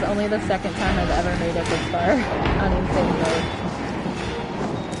news. This is only the second time I've ever made it this far on Insane Mode.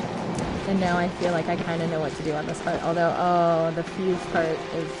 And now I feel like I kind of know what to do on this part. Although, oh, the fuse part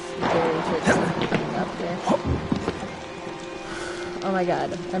is very tricky coming up here. Oh my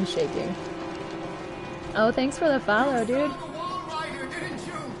god, I'm shaking. Oh, thanks for the follow, dude.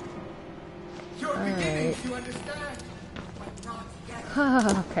 Alright.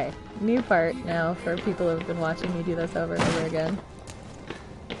 Okay, new part now for people who have been watching me do this over and over again.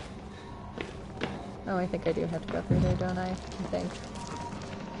 Oh, I think I do have to go through there, don't I? I think.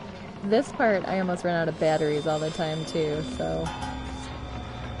 This part, I almost run out of batteries all the time, too, so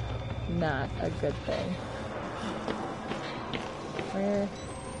not a good thing. Where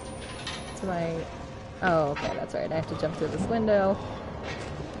do I... Oh, okay, that's right. I have to jump through this window.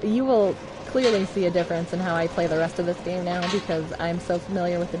 You will clearly see a difference in how I play the rest of this game now, because I'm so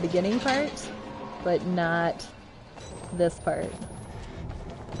familiar with the beginning part, but not this part.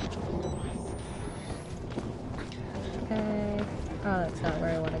 Okay. Oh, that's not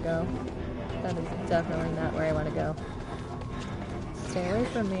where I want to go. That is definitely not where I want to go. Stay away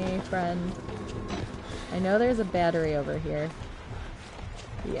from me, friend. I know there's a battery over here.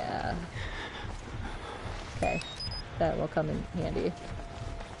 Yeah. Okay. That will come in handy.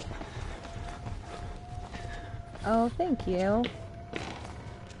 Oh, thank you.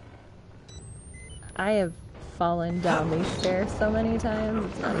 I have fallen down these stairs so many times,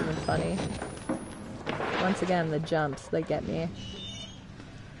 it's not even funny. Once again, the jumps, they get me.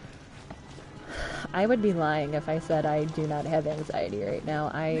 I would be lying if I said I do not have anxiety right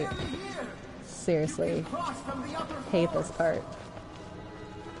now. I seriously hate this part.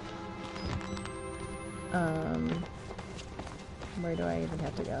 Where do I even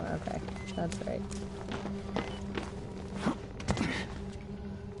have to go? Okay, that's right.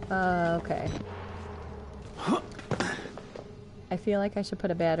 Okay. I feel like I should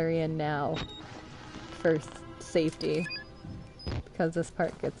put a battery in now for safety, because this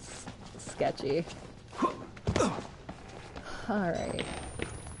part gets sketchy. Alright.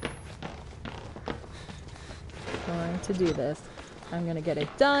 Going to do this. I'm gonna get it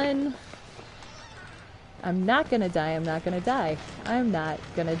done. I'm not gonna die, I'm not gonna die. I'm not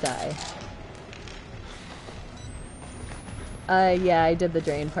gonna die. Yeah, I did the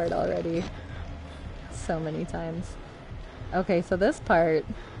drain part already. So many times. Okay, so this part,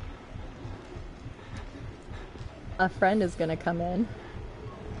 a friend is gonna come in.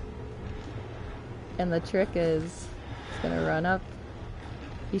 And the trick is, he's gonna run up.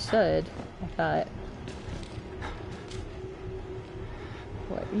 He should, I thought.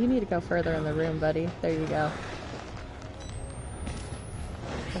 What? You need to go further in the room, buddy. There you go.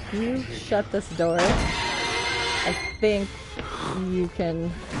 If you shut this door, I think you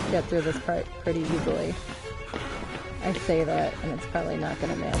can get through this part pretty easily. I say that, and it's probably not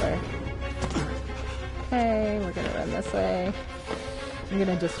gonna matter. Okay, we're gonna run this way. I'm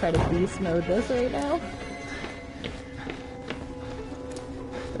gonna just try to beast mode this right now.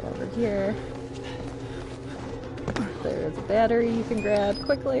 Go over here. There's a battery you can grab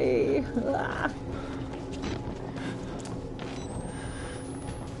quickly. Ah.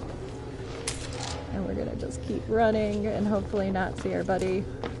 And we're gonna just keep running and hopefully not see our buddy.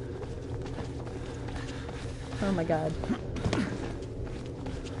 Oh my god.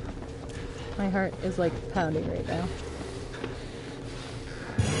 My heart is like pounding right now.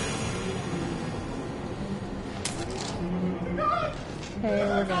 Okay,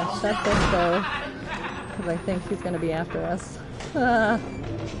 we're gonna shut this door, because I think he's gonna be after us. We're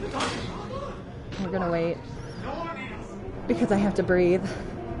gonna wait, because I have to breathe.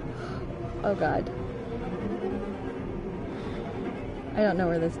 Oh god. I don't know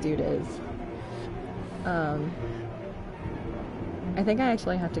where this dude is. I think I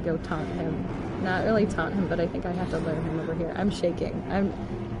actually have to go taunt him. Not really taunt him, but I think I have to lure him over here. I'm shaking.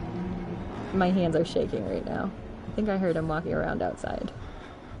 My hands are shaking right now. I think I heard him walking around outside.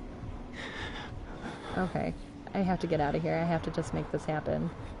 Okay. I have to get out of here. I have to just make this happen.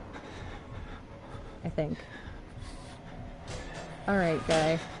 I think. Alright,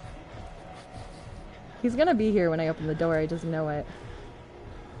 guy. He's gonna be here when I open the door, I just know it.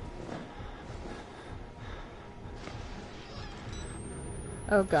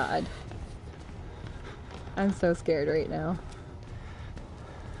 Oh god. I'm so scared right now.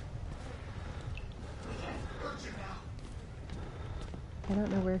 I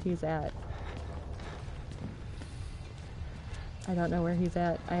don't know where he's at. I don't know where he's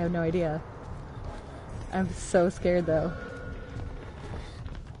at. I have no idea. I'm so scared though.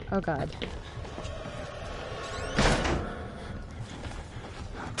 Oh god.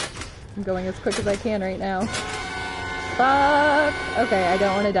 I'm going as quick as I can right now. Fuck! Okay, I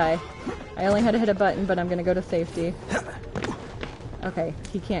don't want to die. I only had to hit a button, but I'm gonna go to safety. Okay,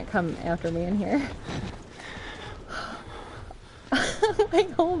 he can't come after me in here. My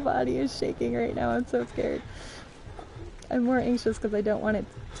whole body is shaking right now. I'm so scared. I'm more anxious because I don't want it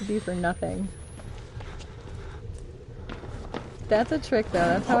to be for nothing. That's a trick though.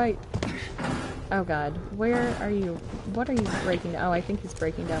 That's how I... Oh god. Where are you? What are you breaking? Oh, I think he's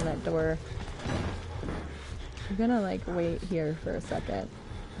breaking down that door. I'm gonna like wait here for a second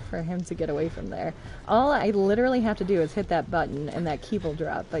for him to get away from there. All I literally have to do is hit that button and that key will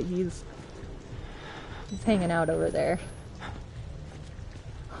drop, but he's hanging out over there.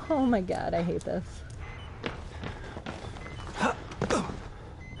 Oh my god, I hate this.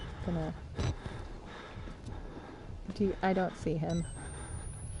 Gonna... I don't see him.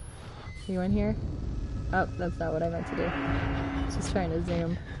 You in here? Oh, that's not what I meant to do. Just trying to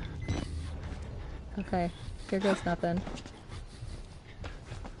zoom. Okay, here goes nothing.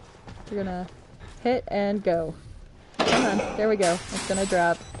 We're gonna hit and go. Come on, there we go. It's gonna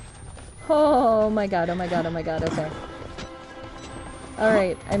drop. Oh my god, oh my god, oh my god, okay.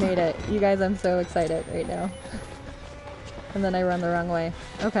 Alright, I made it. You guys, I'm so excited right now. And then I run the wrong way.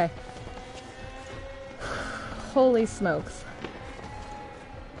 Okay. Holy smokes.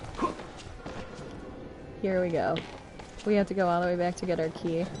 Here we go. We have to go all the way back to get our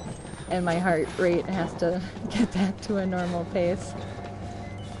key. And my heart rate has to get back to a normal pace.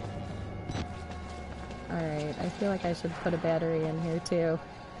 Alright, I feel like I should put a battery in here too.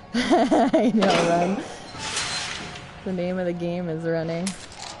 I know, run. The name of the game is running.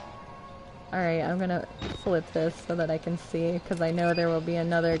 Alright, I'm gonna flip this so that I can see, because I know there will be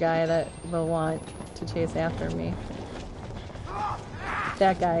another guy that will want to chase after me.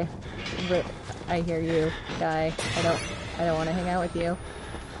 That guy. I hear you, guy. I don't want to hang out with you.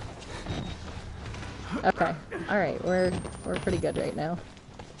 Okay. Alright, we're pretty good right now.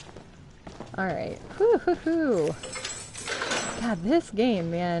 Alright. Whoo-hoo-hoo! God, this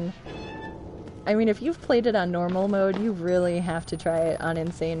game, man. I mean, if you've played it on normal mode, you really have to try it on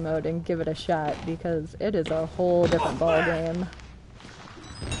insane mode and give it a shot, because it is a whole different ball game.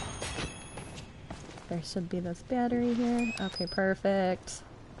 There should be this battery here. Okay, perfect.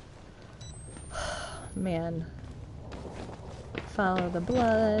 Man. Follow the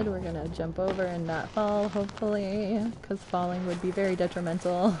blood. We're gonna jump over and not fall, hopefully, because falling would be very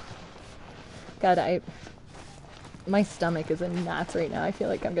detrimental. God, my stomach is in knots right now. I feel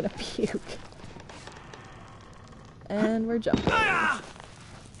like I'm gonna puke. And we're jumping.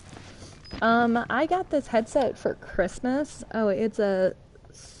 I got this headset for Christmas. Oh, it's a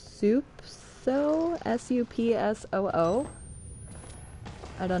Supsoo, S-U-P-S-O-O.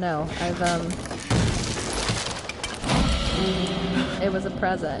 I don't know. It was a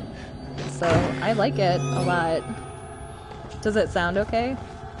present. So, I like it a lot. Does it sound okay?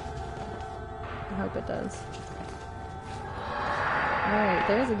 I hope it does. Alright,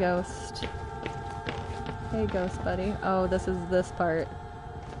 there's a ghost. Hey, ghost buddy. Oh, this is this part.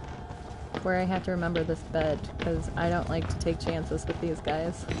 Where I have to remember this bed, because I don't like to take chances with these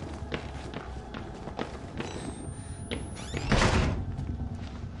guys.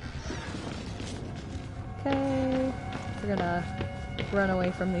 Okay. We're gonna run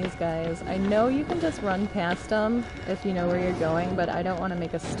away from these guys. I know you can just run past them if you know where you're going, but I don't want to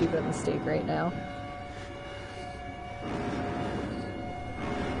make a stupid mistake right now.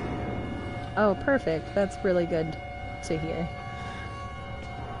 Oh, perfect. That's really good to hear.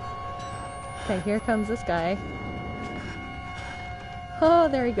 Okay, here comes this guy. Oh,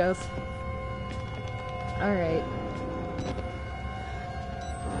 there he goes. Alright.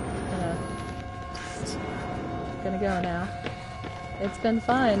 Gonna go now. It's been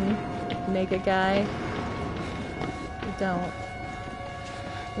fun, naked guy. I don't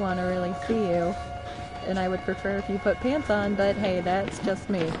want to really see you. And I would prefer if you put pants on, but hey, that's just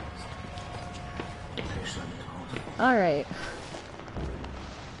me. Alright.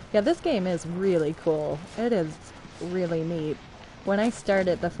 Yeah, this game is really cool. It is really neat. When I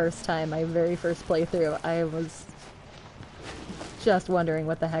started the first time, my very first playthrough, I was just wondering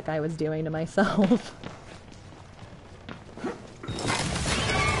what the heck I was doing to myself.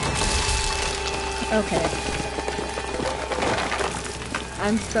 Okay.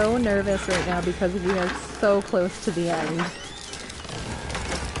 I'm so nervous right now because we are so close to the end.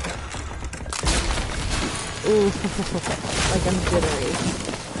 Ooh, like I'm jittery.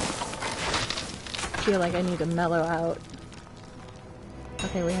 I feel like I need to mellow out.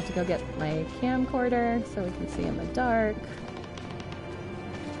 Okay, we have to go get my camcorder so we can see in the dark.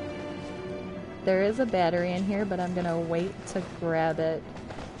 There is a battery in here, but I'm gonna wait to grab it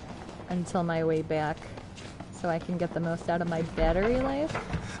until my way back so I can get the most out of my battery life.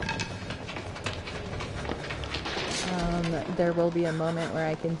 There will be a moment where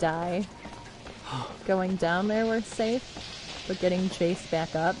I can die. Going down there we're safe, but getting chased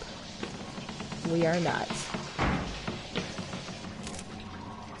back up, we are not.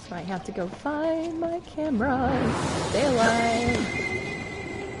 So I have to go find my camera and stay alive.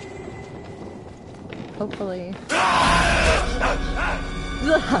 Hopefully.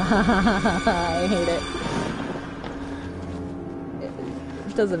 I hate it.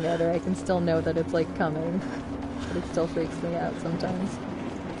 It doesn't matter, I can still know that it's like coming. But it still freaks me out sometimes.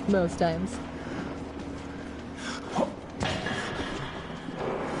 Most times.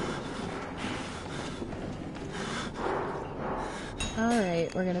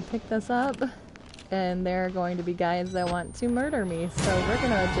 Alright, we're gonna pick this up. And there are going to be guys that want to murder me, so we're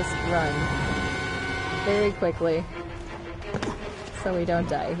gonna just run. Very quickly. So we don't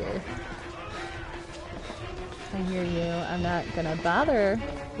die here. I hear you. I'm not gonna bother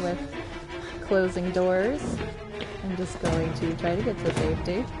with closing doors. I'm just going to try to get to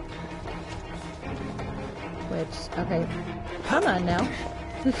safety. Which, okay, come on now.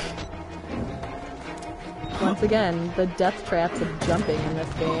 Once again, the death traps of jumping in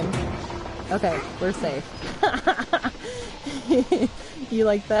this game. Okay, we're safe. You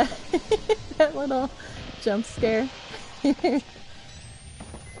like that? That little jump scare?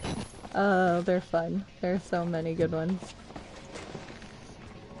 Oh, they're fun. There's so many good ones.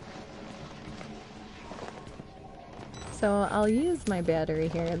 So I'll use my battery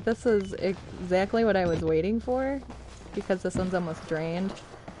here. This is exactly what I was waiting for, because this one's almost drained.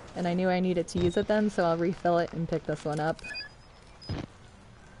 And I knew I needed to use it then, so I'll refill it and pick this one up.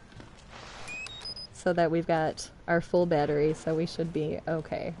 So that we've got our full battery, so we should be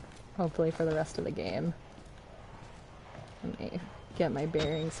okay. Hopefully for the rest of the game. Let me get my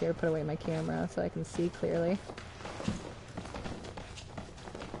bearings here, put away my camera so I can see clearly.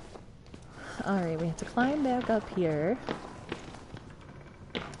 Alright, we have to climb back up here.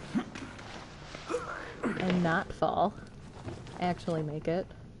 And not fall. Actually make it.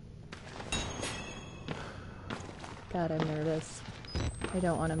 God, I'm nervous. I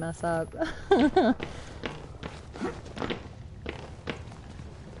don't want to mess up. Okay,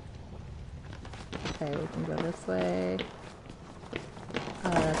 we can go this way. Oh,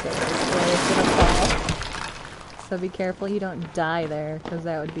 that's it. This way is gonna fall. So be careful you don't die there, because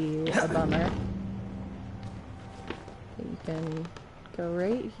that would be a bummer. You can go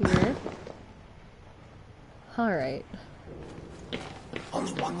right here. Alright.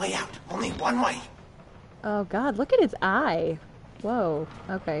 Only one way out. Only one way. Oh god, look at his eye. Whoa,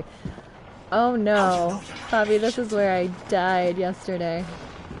 okay. Oh no. Bobby, this is where I died yesterday.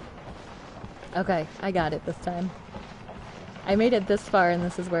 Okay, I got it this time. I made it this far and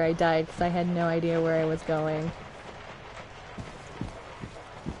this is where I died because I had no idea where I was going.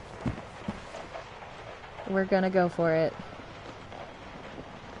 We're gonna go for it.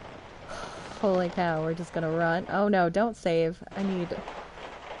 Holy cow, we're just gonna run. Oh no, don't save. I'm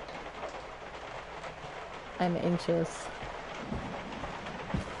anxious.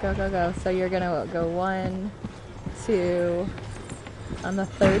 Go, go, go. So you're gonna go 1, 2, on the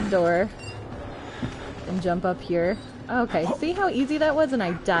third door, and jump up here. Okay, see how easy that was? And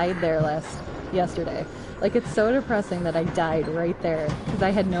I died there yesterday. Like, it's so depressing that I died right there, because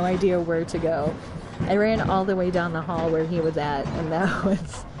I had no idea where to go. I ran all the way down the hall where he was at, and that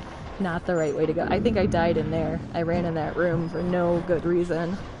was not the right way to go. I think I died in there. I ran in that room for no good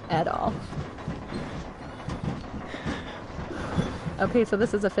reason at all. Okay, so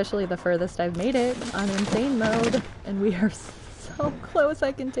this is officially the furthest I've made it on insane mode, and we are so close,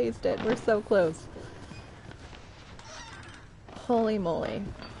 I can taste it. We're so close. Holy moly.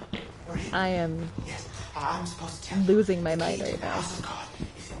 I am losing my mind right now.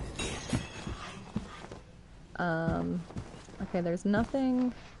 Okay, there's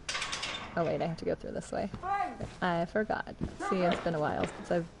nothing... Oh wait, I have to go through this way. I forgot. See, it's been a while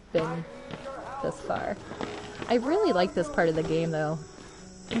since I've been this far. I really like this part of the game though.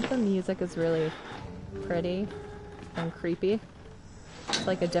 I think the music is really pretty and creepy. It's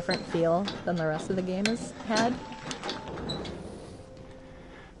like a different feel than the rest of the game has had.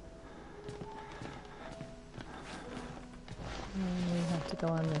 And we have to go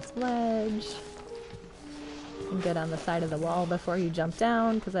on this ledge and get on the side of the wall before you jump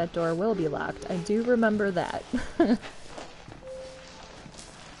down, because that door will be locked. I do remember that.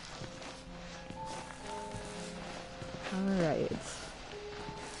 Alright.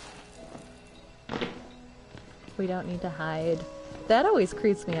 We don't need to hide. That always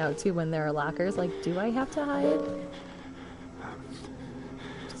creeps me out too when there are lockers. Like, do I have to hide?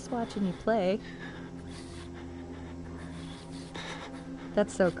 Just watching you play.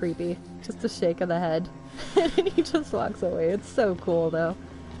 That's so creepy. Just a shake of the head. And he just walks away. It's so cool though.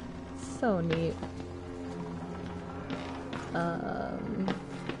 So neat. I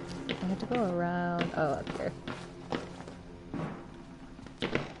have to go around. Oh, up here.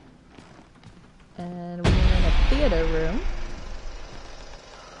 And we're in a theater room.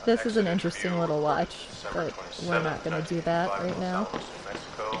 This is an interesting little watch, but we're not going to do that right now.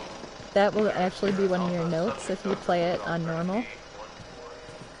 That will actually be one of your notes if you play it on normal.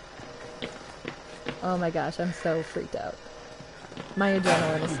 Oh my gosh, I'm so freaked out. My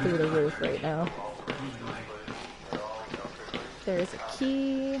adrenaline is through the roof right now. There's a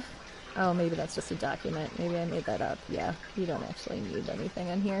key. Oh, maybe that's just a document. Maybe I made that up. Yeah, you don't actually need anything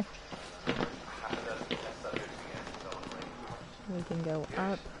in here. We can go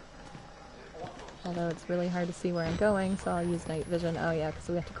up. Although it's really hard to see where I'm going, so I'll use night vision. Oh yeah, because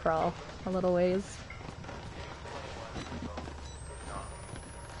we have to crawl a little ways.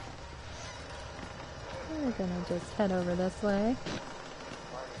 We're gonna just head over this way.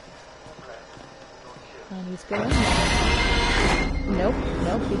 And he's going there. Nope,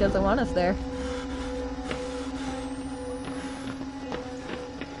 nope, he doesn't want us there.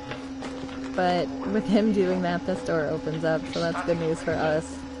 But with him doing that, this door opens up, so that's good news for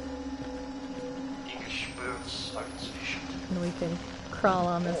us. And we can crawl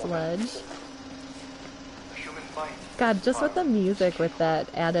on this ledge. God, just with the music with that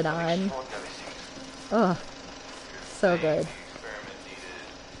added on. Oh, so good.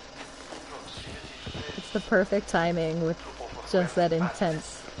 It's the perfect timing with just that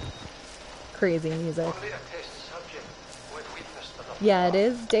intense, crazy music. Yeah, it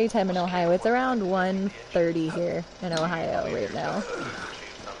is daytime in Ohio. It's around 1:30 here in Ohio right now.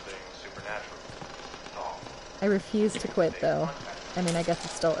 I refuse to quit though. I mean, I guess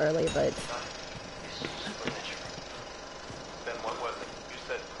it's still early, but...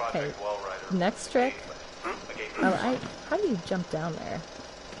 Okay, next trick. Oh, how do you jump down there?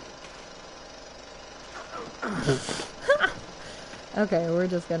 Okay, we're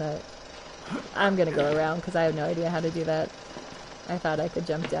just gonna... I'm gonna go around because I have no idea how to do that. I thought I could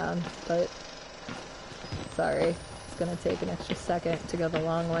jump down, but... Sorry. It's gonna take an extra second to go the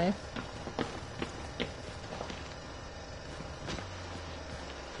long way.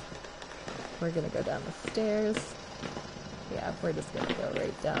 We're gonna go down the stairs. Yeah, we're just gonna go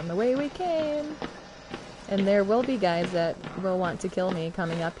right down the way we came. And there will be guys that will want to kill me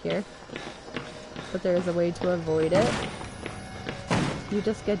coming up here. But there is a way to avoid it. You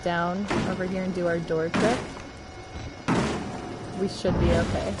just get down over here and do our door trick. We should be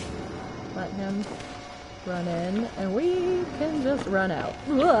okay. Let him run in, and we can just run out.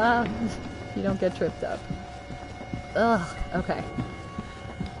 You don't get tripped up. Ugh, okay.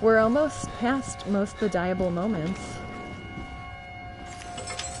 We're almost past most of the dieable moments.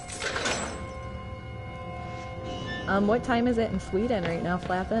 What time is it in Sweden right now,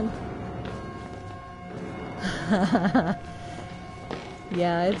 Flappin'?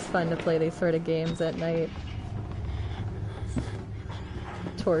 Yeah, it's fun to play these sort of games at night.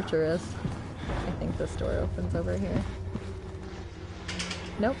 Torturous. I think this door opens over here.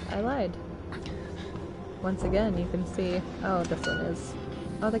 Nope, I lied. Once again, you can see... Oh, this one is...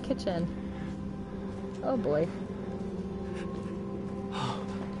 Oh, the kitchen. Oh boy.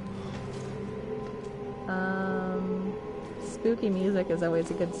 Spooky music is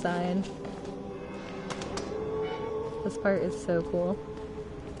always a good sign. This part is so cool.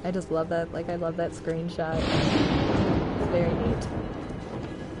 I just love that, like, I love that screenshot. It's very neat.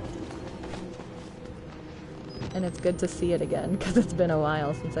 And it's good to see it again, because it's been a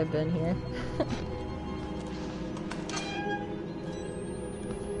while since I've been here.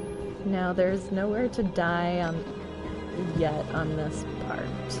 Now, there's nowhere to die yet on this part.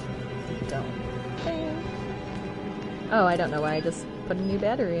 Don't think. Oh, I don't know why I just put a new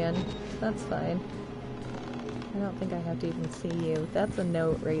battery in. That's fine. I don't think I have to even see you. That's a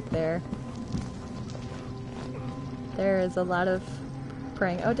note right there. There is a lot of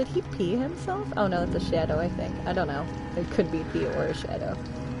praying. Oh, did he pee himself? Oh no, it's a shadow, I think. I don't know. It could be pee or a shadow.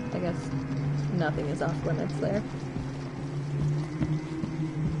 I guess nothing is off limits there.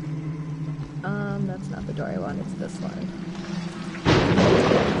 That's not the door I want, it's this one.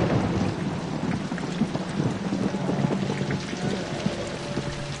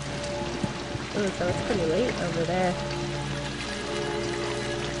 Ooh, so it's pretty late over there.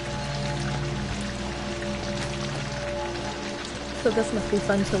 So this must be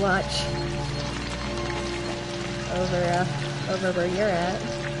fun to watch. Over where you're at.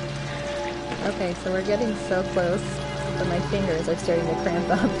 Okay, so we're getting so close. But my fingers are starting to cramp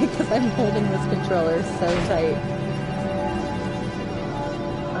up because I'm holding this controller so tight.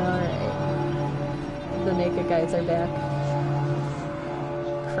 Alright. The naked guys are back.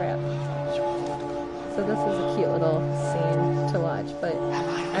 Crap. So this is a cute little scene to watch, but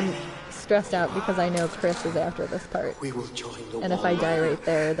I'm stressed out because I know Chris is after this part. And if I die right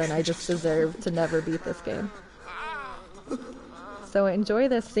there, then I just deserve to never beat this game. So enjoy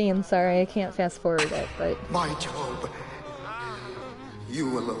this scene. Sorry, I can't fast forward it, but... My Job,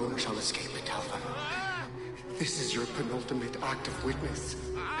 you alone shall escape it, Alpha. This is your penultimate act of witness.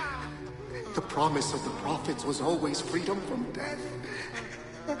 The promise of the prophets was always freedom from death.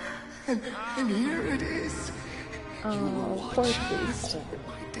 And here it is. Oh, you will watch poor priest.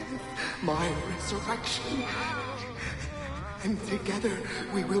 my death, my resurrection. And together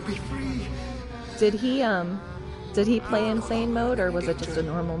we will be free. Did he play insane mode, or was it just a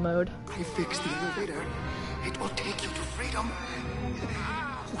normal mode? I fixed the elevator. It will take you to freedom.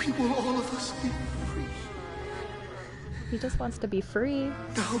 We will all of us be free. He just wants to be free.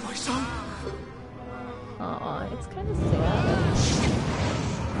 Now, my son. Aw, it's kind of sad.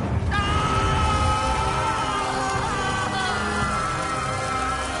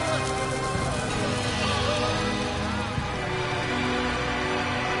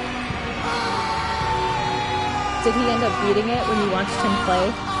 Did he end up beating it when you watched him play?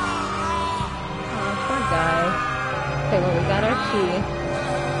 Oh, poor guy. Okay, well, we got our key,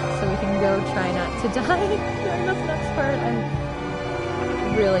 so we can go try not to die during this next part.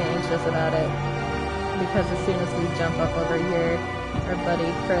 I'm really anxious about it, because as soon as we jump up over here, our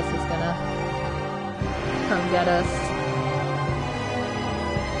buddy Chris is gonna come get us.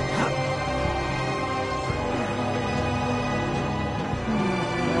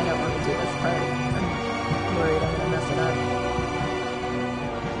 I don't want to do this part. I'm worried I'm gonna mess it up.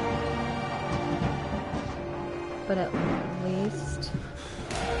 But at least...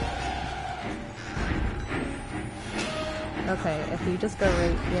 Okay, if you just go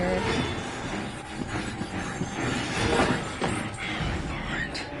right here...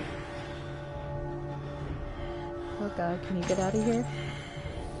 Oh god, can you get out of here?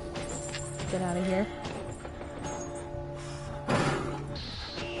 Get out of here.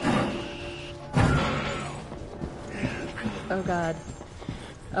 Oh god.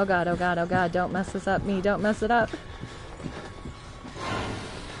 Oh god, oh god, oh god, don't mess this up, me, don't mess it up!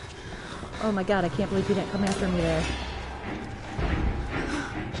 Oh my god, I can't believe you didn't come after me there.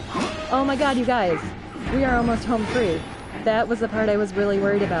 Oh my god, you guys! We are almost home free. That was the part I was really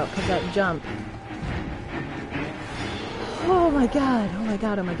worried about, because that jump. Oh my god, oh my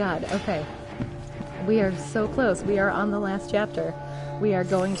god, oh my god. Okay. We are so close. We are on the last chapter. We are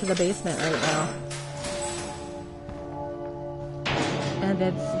going to the basement right now. And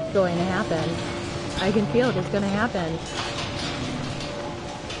it's going to happen. I can feel it. It's going to happen.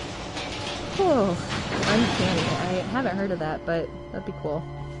 Oh, uncanny. I haven't heard of that, but that'd be cool.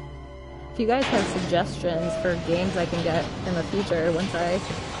 If you guys have suggestions for games I can get in the future once I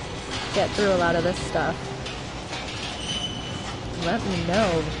get through a lot of this stuff, let me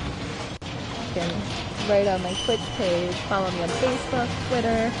know. You can write on my Twitch page, follow me on Facebook,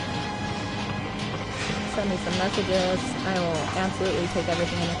 Twitter, send me some messages. I will absolutely take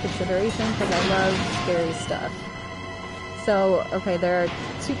everything into consideration because I love scary stuff. So, okay, there are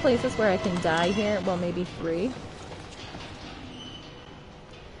 2 places where I can die here. Well, maybe 3.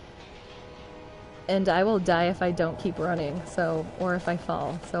 And I will die if I don't keep running, so, or if I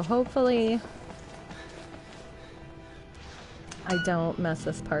fall. So hopefully I don't mess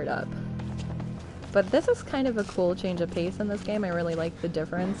this part up. But this is kind of a cool change of pace in this game. I really like the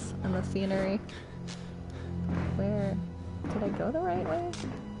difference in the scenery. Where... did I go the right way?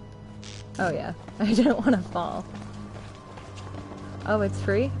 Oh yeah, I didn't want to fall. Oh, it's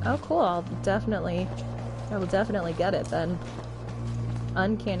free? Oh cool, I will definitely get it then.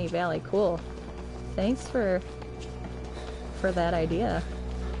 Uncanny Valley, cool. Thanks for that idea.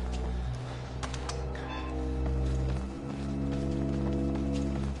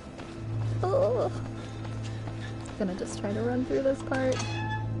 Oh, gonna just try to run through this part.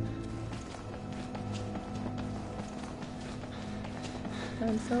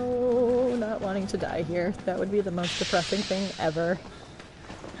 I'm so not wanting to die here. That would be the most depressing thing ever.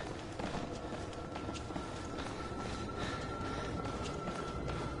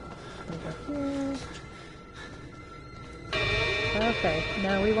 Over here. Okay,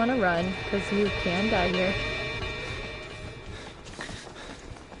 now we want to run, because you can die here.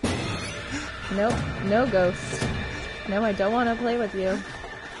 Nope, no ghost. No, I don't want to play with you.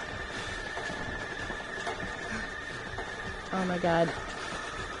 Oh my god.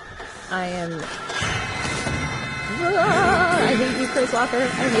 I am... Ah, I hate you, Chris Walker. I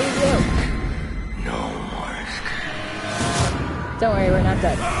hate you. No more escape. Don't worry, we're not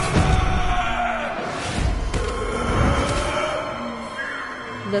dead.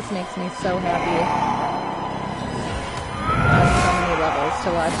 This makes me so happy. So many levels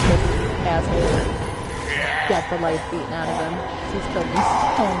to watch this asshole get the life beaten out of him. He's killed me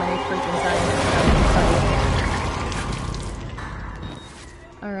so many freaking times.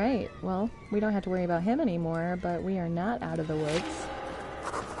 Alright, well, we don't have to worry about him anymore, but we are not out of the woods.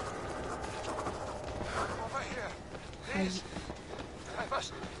 Over here. Please. I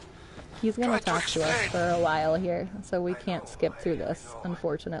must... He's gonna talk to us for a while here, so we can't skip through this,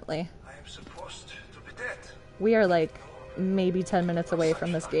 unfortunately. I am supposed to be dead. We are like maybe 10 minutes away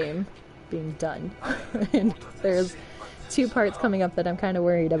from this game being done. And there's 2 parts coming up that I'm kind of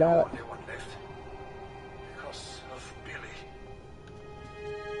worried about. Only one left. Because of Billy.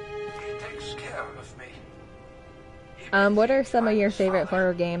 He takes care of me. What are some of your favorite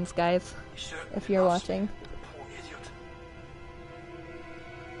horror games, guys? If you're watching. Poor idiot.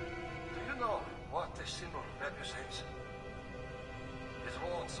 Do you know what the symbol represents? It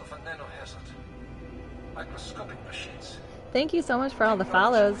warns of a nanohazard. Microscopic machines. Thank you so much for all the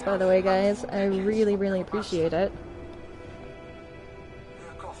follows, by the way, guys. I really, really appreciate it.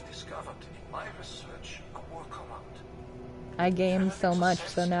 Work off this discovered in my research a workaround. I game so much,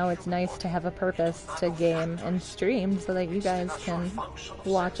 so now it's nice to have a purpose to game and stream so that you guys can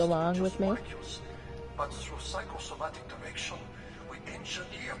watch along with me. But through psychosomatic direction, we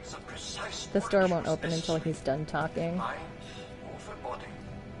engineered the precise This door won't open until he's done talking. mind over body.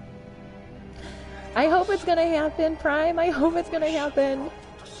 I hope it's gonna happen, Prime. I hope it's gonna happen.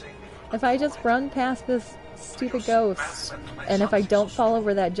 If I just run past this stupid ghost, and if I don't fall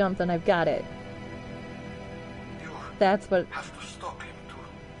over that jump, then I've got it. That's what Have to stop him to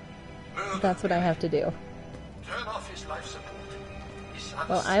murder that's what I have to do. turn off his life support. His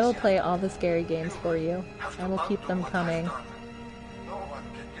Well, I will play all the scary games for you. I will keep them coming. No one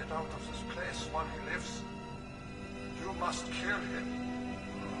can get out of this place while he lives. You must kill him.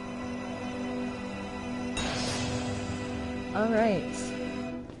 Alright.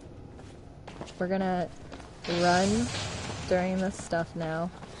 We're gonna run during this stuff now.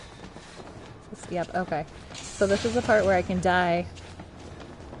 Yep, okay. So this is the part where I can die.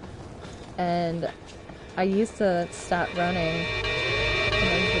 And I used to stop running.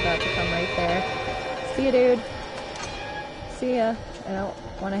 And he's about to come right there. See ya, dude. See ya. I don't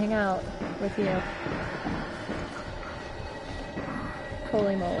want to hang out with you.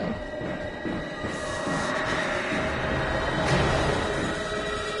 Holy moly.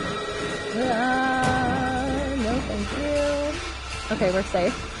 No, thank you. Okay, we're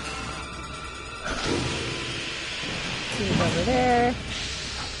safe. He's over there.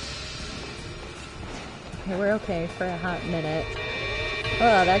 Okay, we're okay for a hot minute.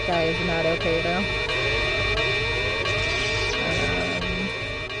 Oh, that guy is not okay though.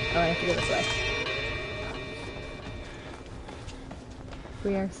 Oh, I have to go this way.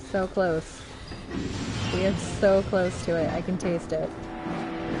 We are so close. We are so close to it. I can taste it.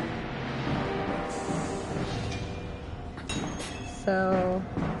 So,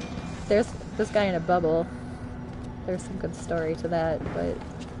 there's this guy in a bubble. There's some good story to that, but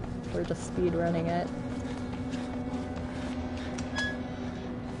we're just speed running it.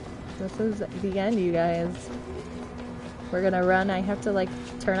 This is the end, you guys. We're gonna run. I have to, like,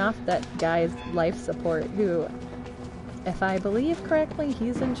 turn off that guy's life support, who, if I believe correctly,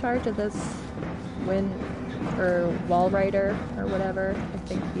 he's in charge of this wall rider, or whatever. I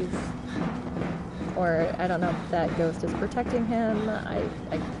think he's... Or, I don't know if that ghost is protecting him. I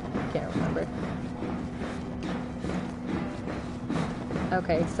can't remember.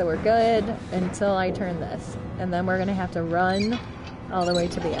 Okay, so we're good until I turn this. And then we're gonna have to run all the way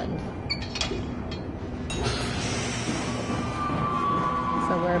to the end.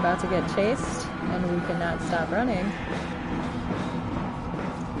 So we're about to get chased, and we cannot stop running.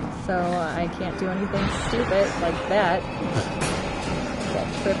 So I can't do anything stupid like that. Get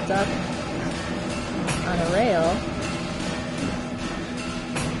tripped up on a rail.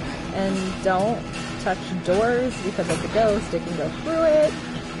 And don't touch doors because of the ghost. It can go through it.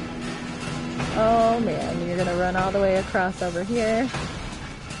 Oh man, you're gonna run all the way across over here.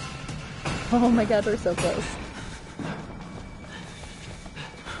 Oh my god, we're so close.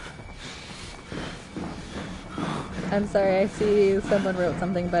 I'm sorry, I see someone wrote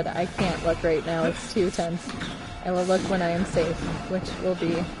something, but I can't look right now. It's too tense. I will look when I am safe, which will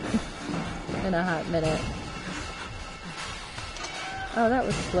be in a hot minute. Oh, that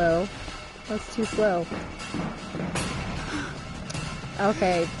was slow. That's too slow.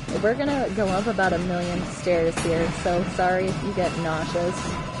 Okay, we're gonna go up about 1,000,000 stairs here, so sorry if you get nauseous,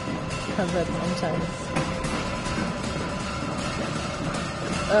 because it's intense.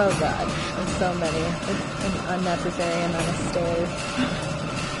 Oh god, there's so many. It's an unnecessary amount of stairs.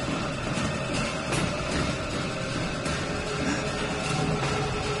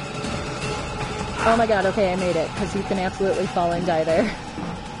 Oh my god, okay, I made it, because you can absolutely fall and die there.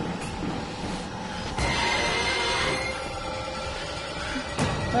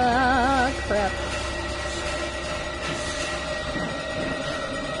 Ah, crap.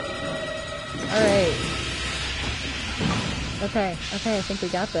 Alright. Okay, I think we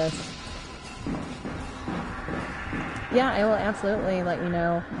got this. Yeah, I will absolutely let you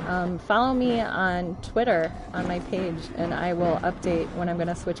know. Follow me on Twitter, on my page, and I will update when I'm going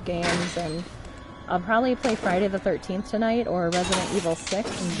to switch games, and I'll probably play Friday the 13th tonight, or Resident Evil 6,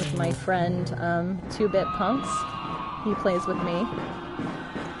 and with my friend, 2-Bit Punks. He plays with me.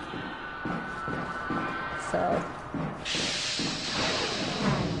 So,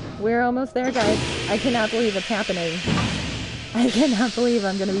 we're almost there, guys. I cannot believe it's happening. I cannot believe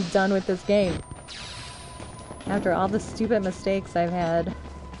I'm going to be done with this game. After all the stupid mistakes I've had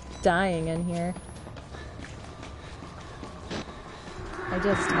dying in here. I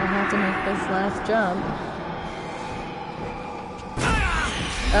have to make this last jump.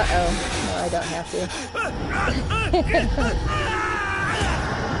 Uh-oh. No, I don't have to.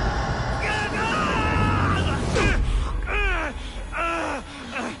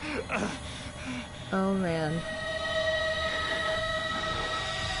 Oh, man.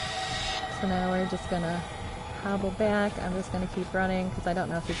 So now we're just gonna hobble back. I'm just gonna keep running, because I don't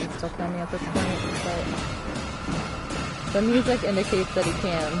know if he can still kill me at this point, but the music indicates that he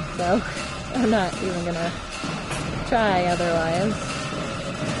can, so I'm not even gonna try otherwise.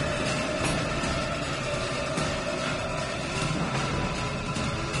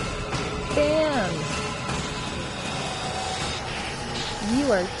 Bam!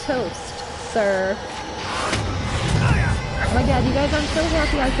 You are toast, sir. Oh my god, you guys, I'm so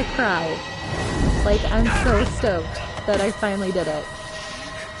happy I could cry. Like, I'm so stoked that I finally did it.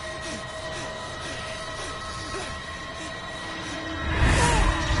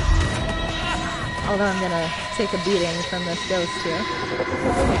 Although I'm gonna take a beating from this ghost here.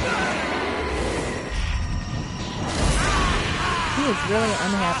 He is really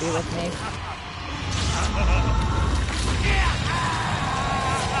unhappy with me.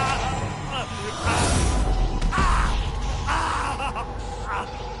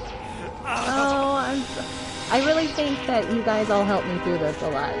 I really think that you guys all helped me through this a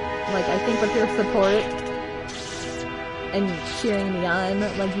lot. Like, I think with your support and cheering me on,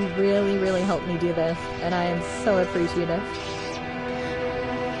 like, you really, really helped me do this, and I am so appreciative.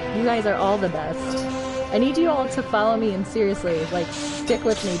 You guys are all the best. I need you all to follow me and seriously, like, stick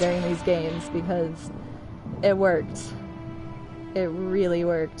with me during these games, because it worked. It really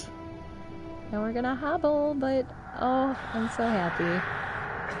worked. Now we're gonna hobble, but, oh, I'm so happy.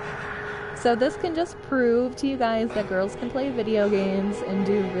 So this can just prove to you guys that girls can play video games and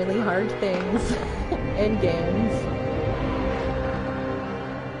do really hard things in games.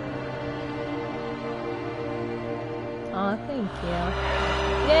 Aw, thank you.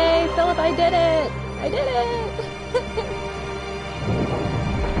 Yay, Philip, I did it! I did it!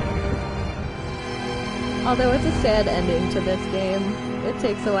 Although it's a sad ending to this game. It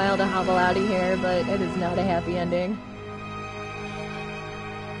takes a while to hobble out of here, but it is not a happy ending.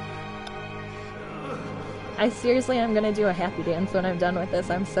 I seriously am gonna do a happy dance when I'm done with this.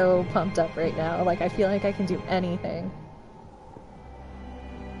 I'm so pumped up right now. Like, I feel like I can do anything.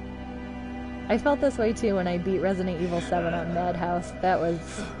 I felt this way too when I beat Resident Evil 7 on Madhouse. That was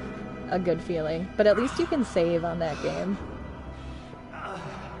a good feeling. But at least you can save on that game.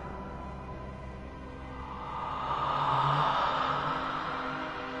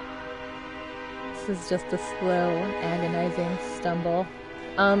 This is just a slow, agonizing stumble.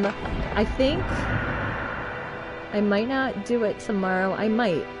 I think I might not do it tomorrow. I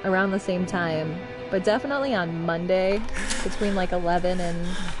might, around the same time. But definitely on Monday, between like 11 and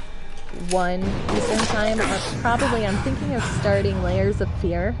 1 Eastern time. I'm thinking of starting Layers of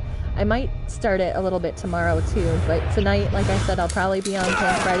Fear. I might start it a little bit tomorrow too, but tonight, like I said, I'll probably be on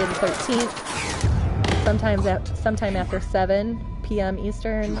playing Friday the 13th. Sometime after 7 p.m.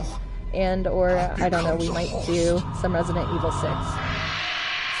 Eastern. And, or, I don't know, we might do some Resident Evil 6.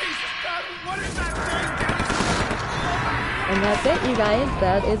 And that's it, you guys.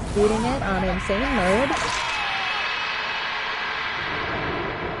 That is beating it on Insane Mode.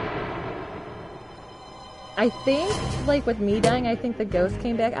 I think, like, with me dying, I think the ghost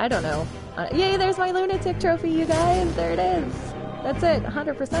came back. I don't know. Yay, there's my lunatic trophy, you guys. There it is. That's it.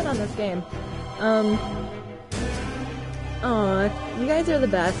 100% on this game. Aw, you guys are the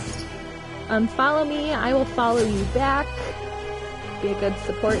best. Follow me. I will follow you back. Be a good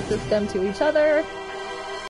support system to each other.